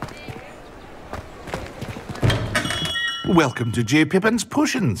in. Welcome to J. Pippin's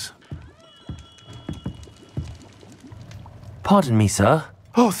Potions. Pardon me, sir.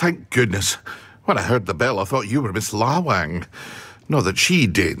 Oh, thank goodness. When I heard the bell, I thought you were Miss Lawang. Not that she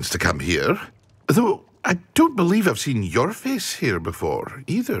deigns to come here. Though, I don't believe I've seen your face here before,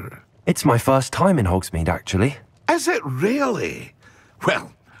 either. It's my first time in Hogsmeade, actually. Is it really?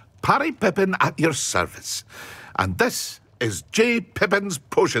 Well, Parry Pippin at your service. And this is J. Pippin's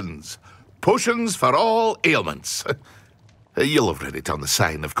Potions. Potions for all ailments. You'll have read it on the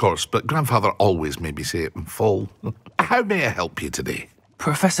sign, of course, but Grandfather always made me say it in full. How may I help you today?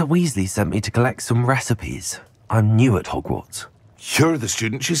 Professor Weasley sent me to collect some recipes. I'm new at Hogwarts. You're the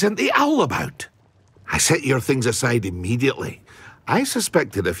student she sent the owl about. I set your things aside immediately. I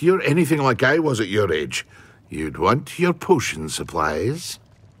suspected if you're anything like I was at your age, you'd want your potion supplies.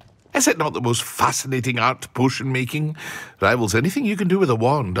 Is it not the most fascinating art, potion making? Rivals anything you can do with a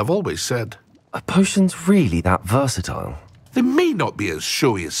wand, I've always said. Are potions really that versatile? They may not be as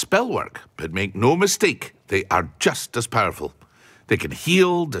showy as spellwork, but make no mistake, they are just as powerful. They can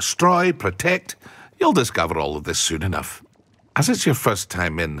heal, destroy, protect. You'll discover all of this soon enough. As it's your first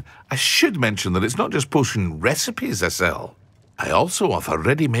time in, I should mention that it's not just potion recipes I sell. I also offer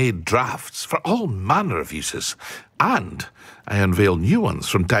ready-made drafts for all manner of uses, and I unveil new ones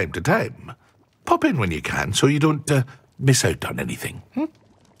from time to time. Pop in when you can so you don't miss out on anything.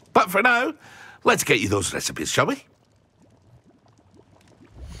 But for now, let's get you those recipes, shall we?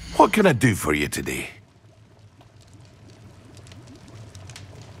 What can I do for you today?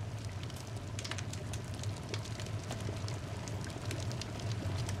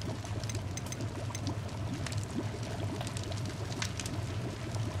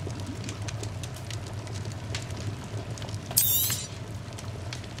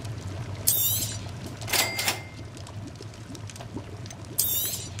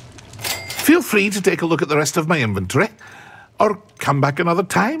 Feel free to take a look at the rest of my inventory, or come back another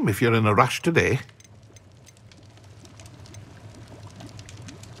time if you're in a rush today.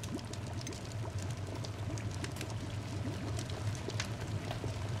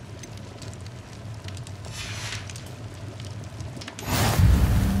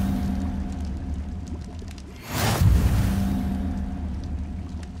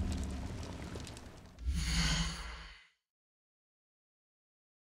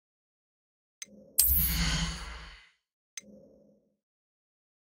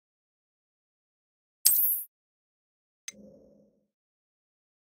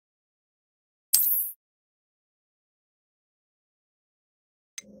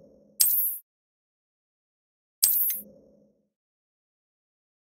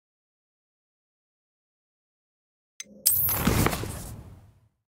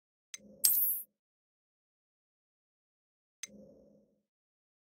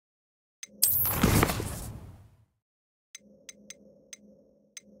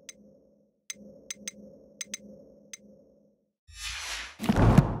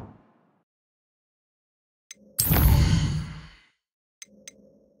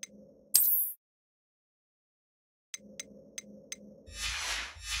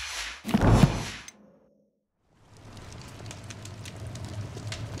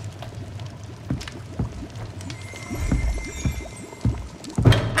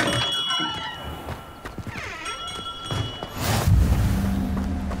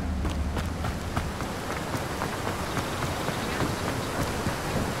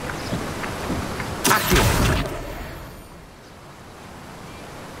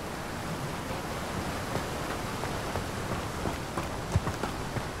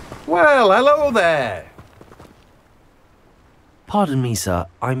 Well, hello there. Pardon me, sir.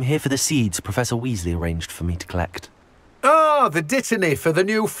 I'm here for the seeds Professor Weasley arranged for me to collect. Ah, the dittany for the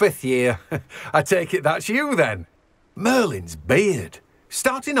new 5th year. I take it that's you, then. Merlin's beard.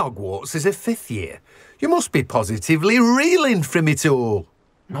 Starting Hogwarts as a 5th year. You must be positively reeling from it all.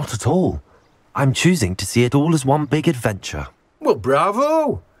 Not at all. I'm choosing to see it all as one big adventure. Well,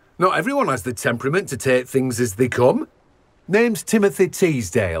 bravo. Not everyone has the temperament to take things as they come. Name's Timothy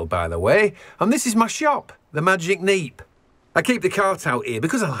Teasdale, by the way, and this is my shop, the Magic Neep. I keep the cart out here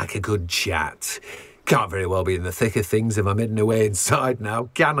because I like a good chat. Can't very well be in the thick of things if I'm hidden away inside now,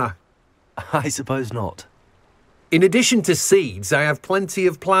 can I? I suppose not. In addition to seeds, I have plenty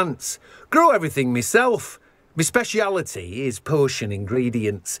of plants. Grow everything myself. My speciality is potion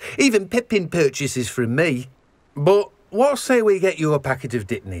ingredients. Even Pippin purchases from me. But what say we get you a packet of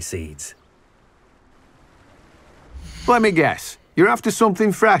Dittany seeds? Let me guess. You're after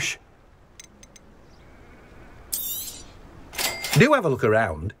something fresh. Do have a look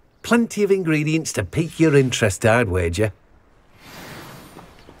around. Plenty of ingredients to pique your interest, I'd wager.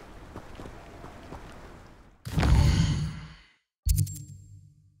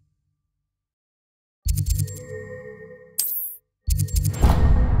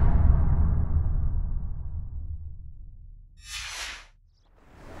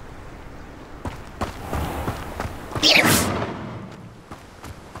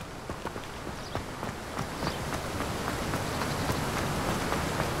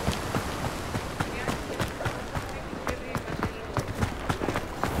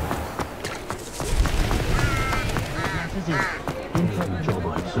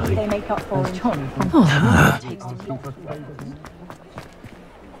 They make up for in Tom.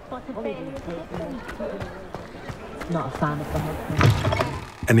 Not a fan of the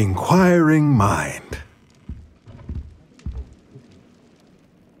husband. An inquiring mind.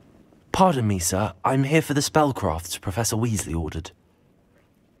 Pardon me, sir. I'm here for the spellcrafts Professor Weasley ordered.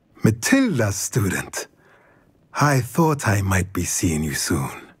 Matilda's student. I thought I might be seeing you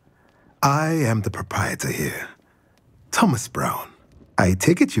soon. I am the proprietor here, Thomas Brown. I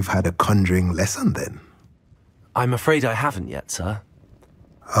take it you've had a conjuring lesson then? I'm afraid I haven't yet, sir.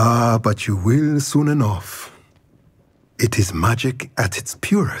 Ah, but you will soon enough. It is magic at its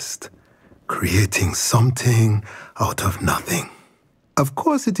purest, creating something out of nothing. Of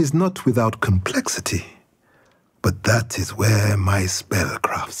course, it is not without complexity, but that is where my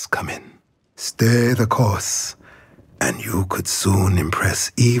spellcrafts come in. Stay the course, and you could soon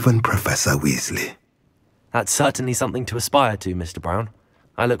impress even Professor Weasley. That's certainly something to aspire to, Mr. Brown.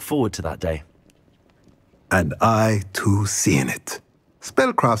 I look forward to that day. And I, too, see in it.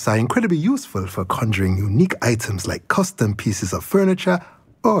 Spellcrafts are incredibly useful for conjuring unique items like custom pieces of furniture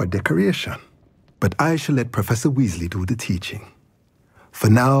or decoration. But I shall let Professor Weasley do the teaching. For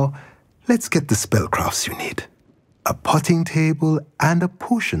now, let's get the spellcrafts you need. A potting table and a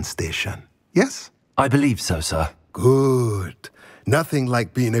potion station, yes? I believe so, sir. Good. Nothing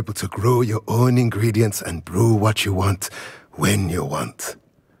like being able to grow your own ingredients and brew what you want, when you want.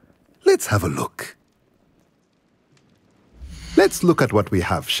 Let's have a look. Let's look at what we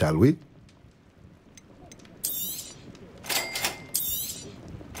have, shall we?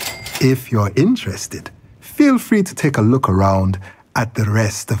 If you're interested, feel free to take a look around at the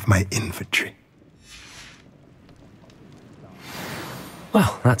rest of my inventory.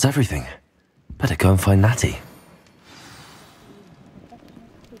 Well, that's everything. Better go and find Natty.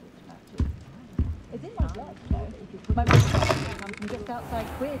 My mum comes from just outside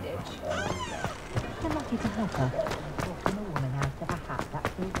Quidditch. I'm lucky to help her. Walking a woman out of a hat,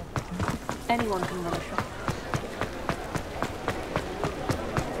 that's all. Anyone can run a shop.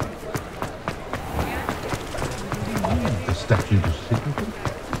 The statue of signature.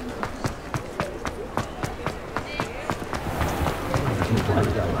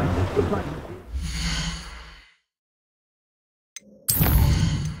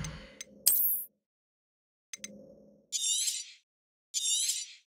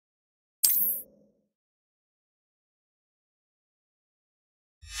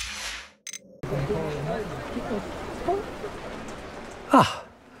 Ah,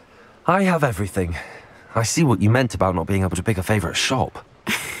 I have everything. I see what you meant about not being able to pick a favourite shop.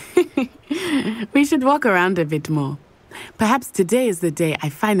 We should walk around a bit more. Perhaps today is the day I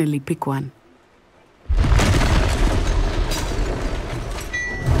finally pick one.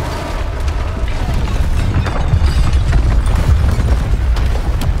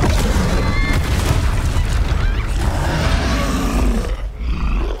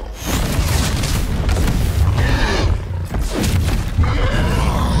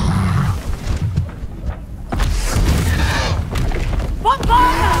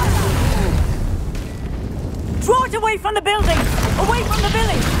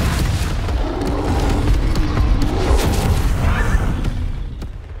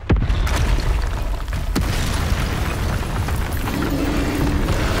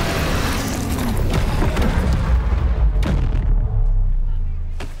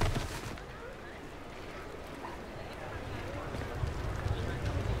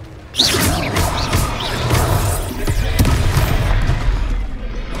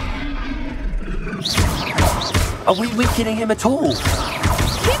 Are we weakening him at all? Keep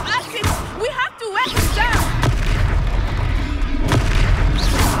at him! We have to wear him down!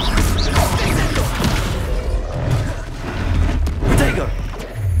 Protego!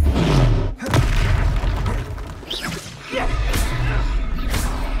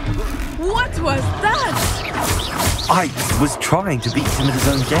 What was that? I was trying to beat him at his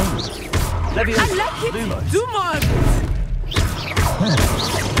own game. I like it! Do more of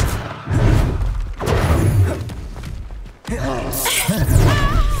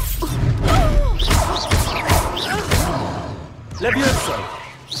Levioso!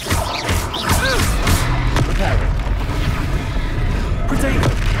 Reparo! Protego!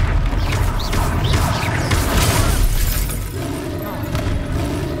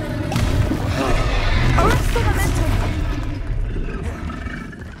 Arrest the momentum!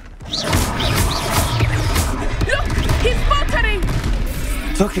 Look! He's faltering!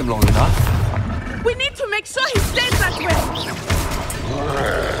 Took him long enough. We need to make sure he stays that way!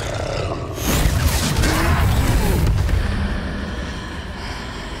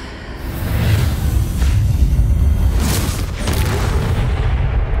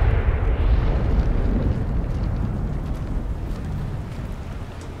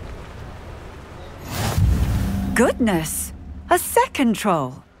 Goodness! A second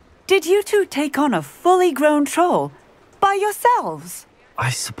troll! Did you two take on a fully grown troll? By yourselves?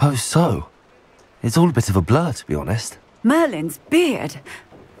 I suppose so. It's all a bit of a blur, to be honest. Merlin's beard.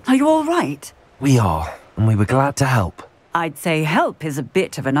 Are you all right? We are, and we were glad to help. I'd say help is a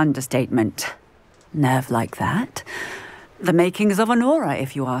bit of an understatement. Nerve like that. The makings of an aura,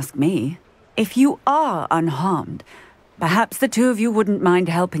 if you ask me. If you are unharmed, perhaps the two of you wouldn't mind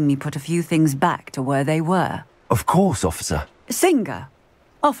helping me put a few things back to where they were. Of course, officer. Singer.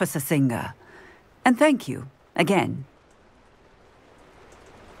 Officer Singer. And thank you, again.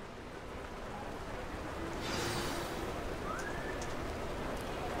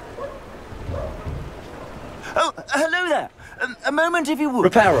 Oh, hello there. A moment, if you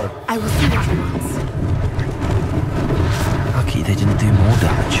would. Reparo! I will see what he wants. Lucky they didn't do more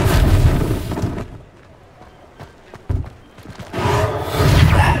damage.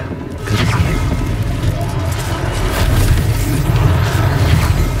 There. Good as new.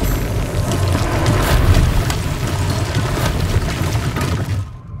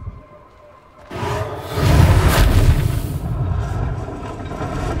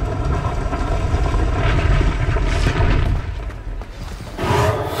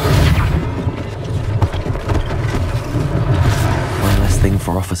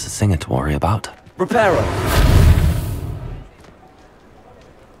 For Officer Singer to worry about. Reparo!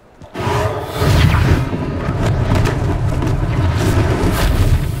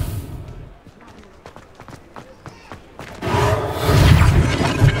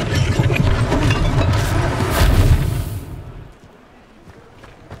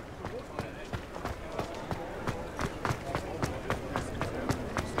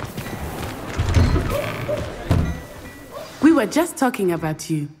 We were just talking about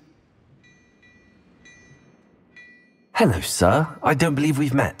you. Hello, sir. I don't believe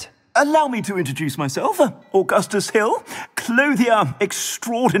we've met. Allow me to introduce myself. Augustus Hill, clothier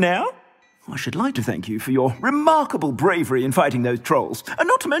extraordinaire. I should like to thank you for your remarkable bravery in fighting those trolls, and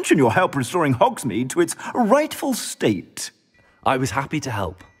not to mention your help restoring Hogsmeade to its rightful state. I was happy to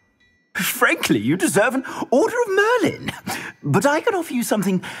help. Frankly, you deserve an Order of Merlin. But I can offer you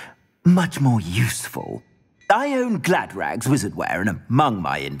something much more useful. I own Gladrag's wizardware, and among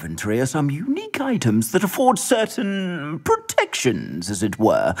my inventory are some unique items that afford certain protections, as it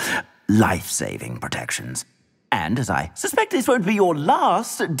were. Life-saving protections. And as I suspect this won't be your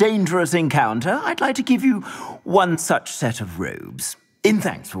last dangerous encounter, I'd like to give you one such set of robes, in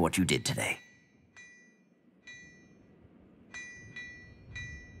thanks for what you did today.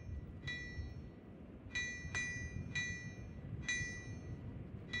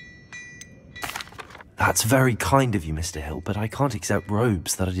 That's very kind of you, Mr. Hill, but I can't accept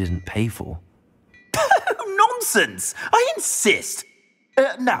robes that I didn't pay for. Nonsense! I insist!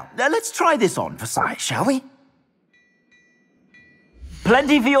 Now, let's try this on for size, shall we?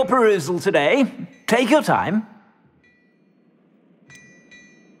 Plenty for your perusal today. Take your time.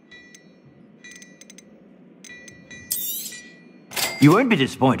 You won't be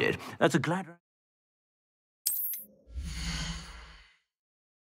disappointed. That's a glad...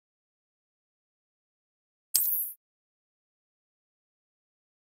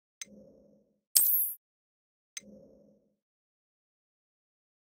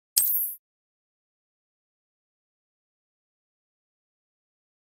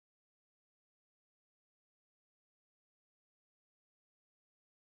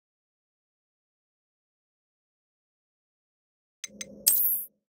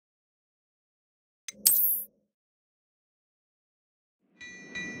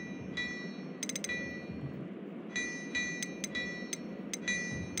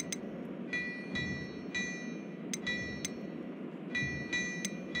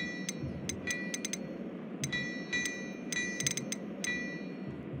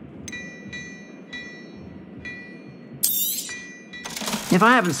 If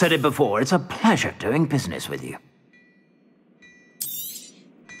I haven't said it before, it's a pleasure doing business with you.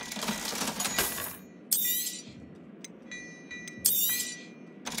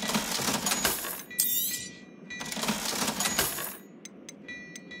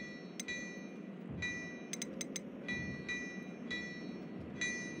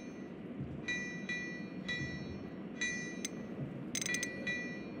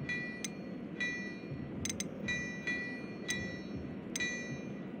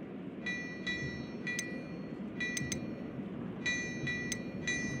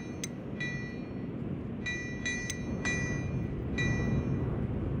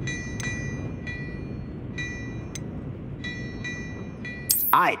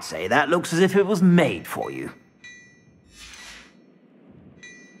 I'd say that looks as if it was made for you.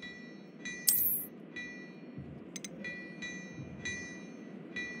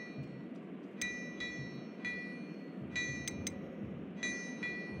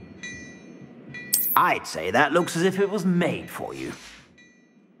 I'd say that looks as if it was made for you.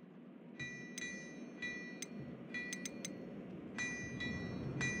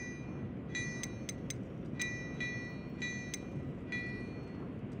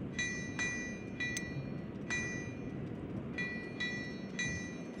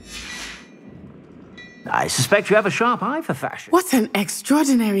 I suspect you have a sharp eye for fashion. What an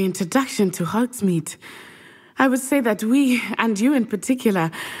extraordinary introduction to Hogsmeade. I would say that we, and you in particular,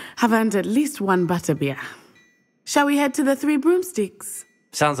 have earned at least one butterbeer. Shall we head to the Three Broomsticks?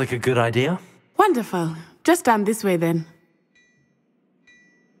 Sounds like a good idea. Wonderful. Just down this way then.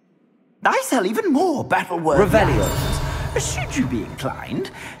 I sell even more battle-worthy items. Should you be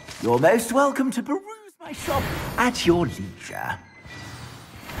inclined, you're most welcome to peruse my shop at your leisure.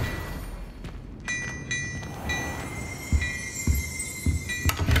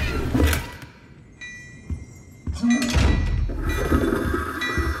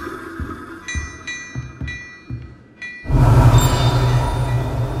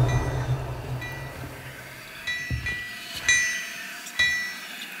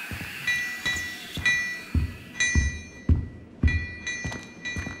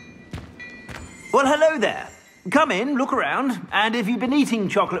 Well, hello there. Come in, look around, and if you've been eating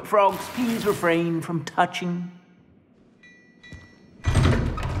chocolate frogs, please refrain from touching.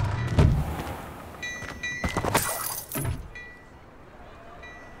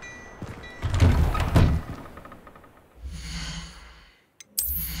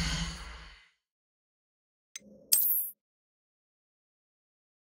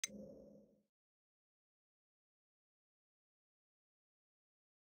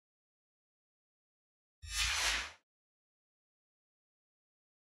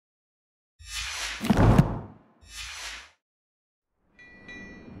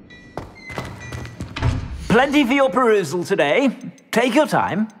 Plenty for your perusal today. Take your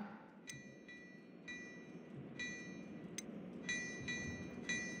time.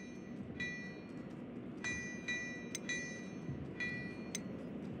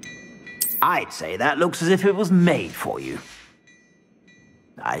 I'd say that looks as if it was made for you.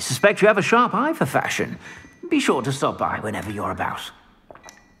 I suspect you have a sharp eye for fashion. Be sure to stop by whenever you're about.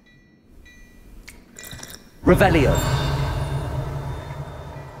 Revelio.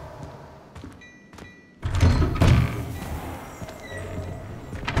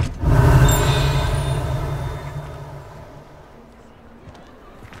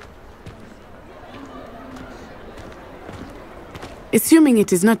 Assuming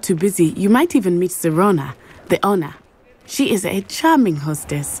it is not too busy, you might even meet Serona, the owner. She is a charming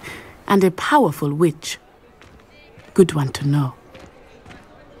hostess and a powerful witch. Good one to know.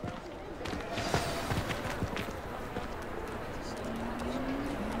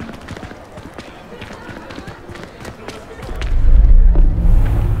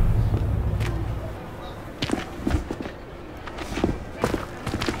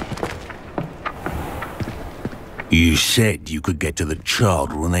 You said you could get to the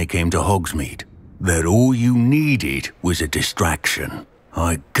child when they came to Hogsmeade. That all you needed was a distraction.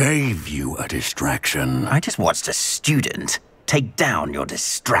 I gave you a distraction. I just watched a student take down your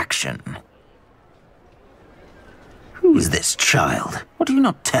distraction. Who is this child? What are you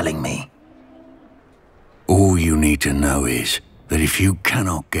not telling me? All you need to know is that if you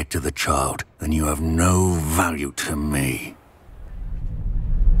cannot get to the child, then you have no value to me.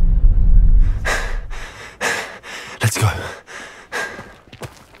 Let's go.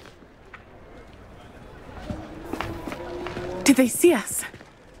 Did they see us?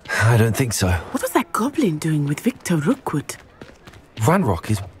 I don't think so. What was that goblin doing with Victor Rookwood?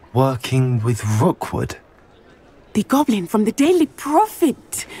 Ranrock is working with Rookwood. The goblin from the Daily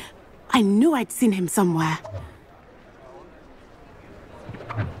Prophet. I knew I'd seen him somewhere.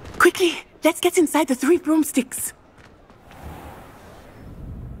 Quickly, let's get inside the 3 broomsticks.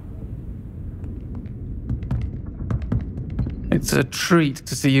 It's a treat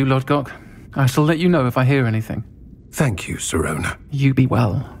to see you, Lodgok. I shall let you know if I hear anything. Thank you, Sirona. You be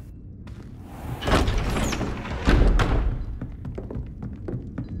well.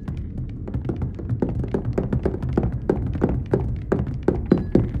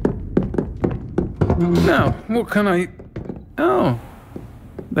 Now, what can I... Oh,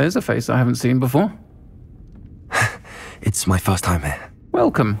 there's a face I haven't seen before. It's my first time here.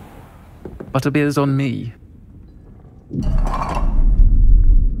 Welcome. Butterbeer's on me.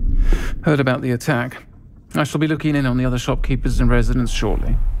 Heard about the attack. I shall be looking in on the other shopkeepers and residents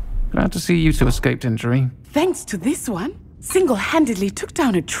shortly. Glad to see you two escaped injury. Thanks to this one, single-handedly took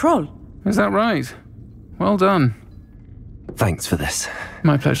down a troll. Is that right? Well done. Thanks for this.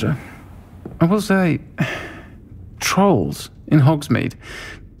 My pleasure. I will say, trolls in Hogsmeade.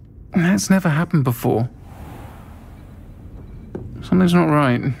 That's never happened before. Something's not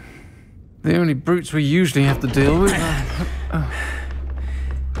right. The only brutes we usually have to deal with are...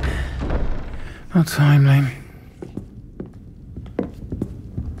 How timely.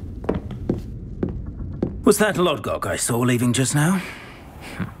 Was that Lodgok I saw leaving just now?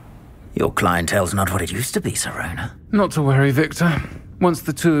 Your clientele's not what it used to be, Sirona. Not to worry, Victor. Once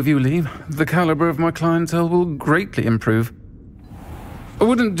the two of you leave, the caliber of my clientele will greatly improve. I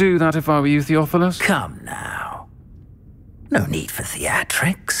wouldn't do that if I were you, Theophilus. Come now. No need for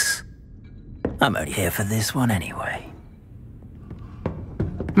theatrics. I'm only here for this one anyway.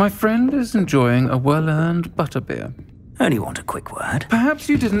 My friend is enjoying a well-earned butterbeer. Only want a quick word. Perhaps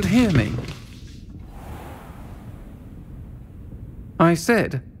you didn't hear me. I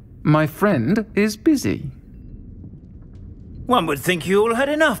said, my friend is busy. One would think you all had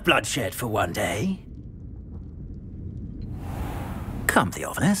enough bloodshed for one day. Come,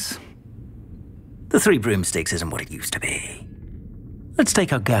 Theophilus. The 3 broomsticks isn't what it used to be. Let's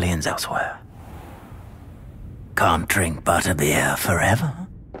take our galleons elsewhere. Can't drink butterbeer forever.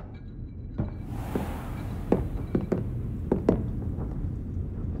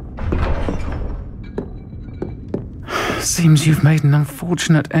 Seems you've made an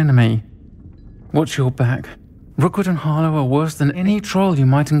unfortunate enemy. Watch your back. Rookwood and Harlow are worse than any troll you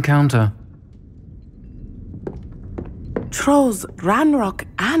might encounter. Trolls, Ranrock,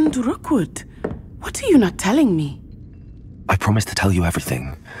 and Rookwood. What are you not telling me? I promised to tell you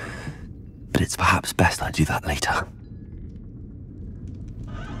everything, but it's perhaps best I do that later.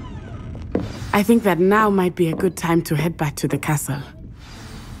 I think that now might be a good time to head back to the castle.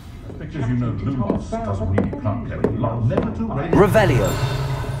 Revelio.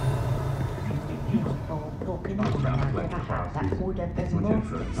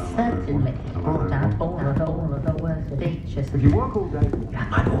 Certainly brought out all of the worst features. If you work all day,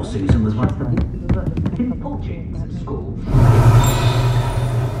 I thought Susan was one of them. Portuguese at school.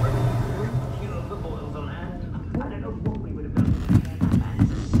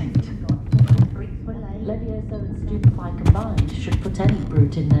 Levioso and Stupefy combined should put any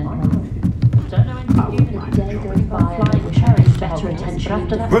brute in there. Don't know anything new. A day goes by, flying cherries better attention.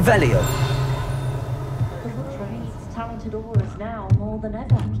 Revelio. Trains talented auras now more than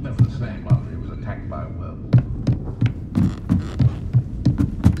ever. It was never the same after he was attacked by a werewolf.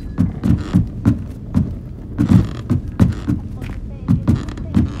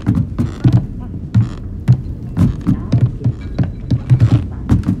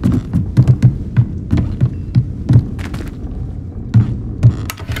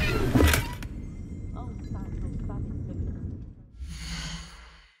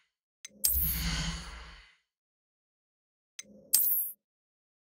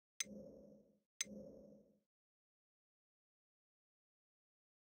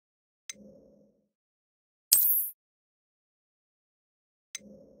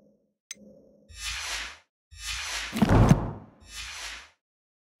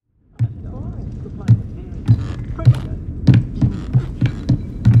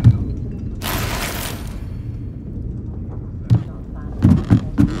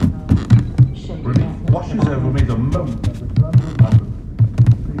 Washes over me the moment.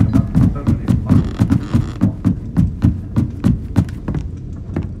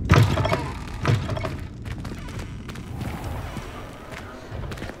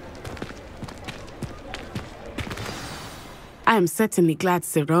 I am certainly glad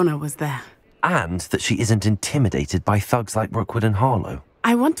Sirona was there. And that she isn't intimidated by thugs like Rookwood and Harlow.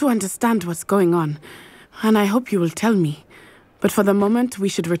 I want to understand what's going on, and I hope you will tell me. But for the moment, we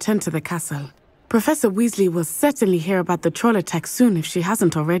should return to the castle. Professor Weasley will certainly hear about the troll attack soon if she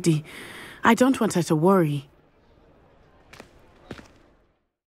hasn't already. I don't want her to worry.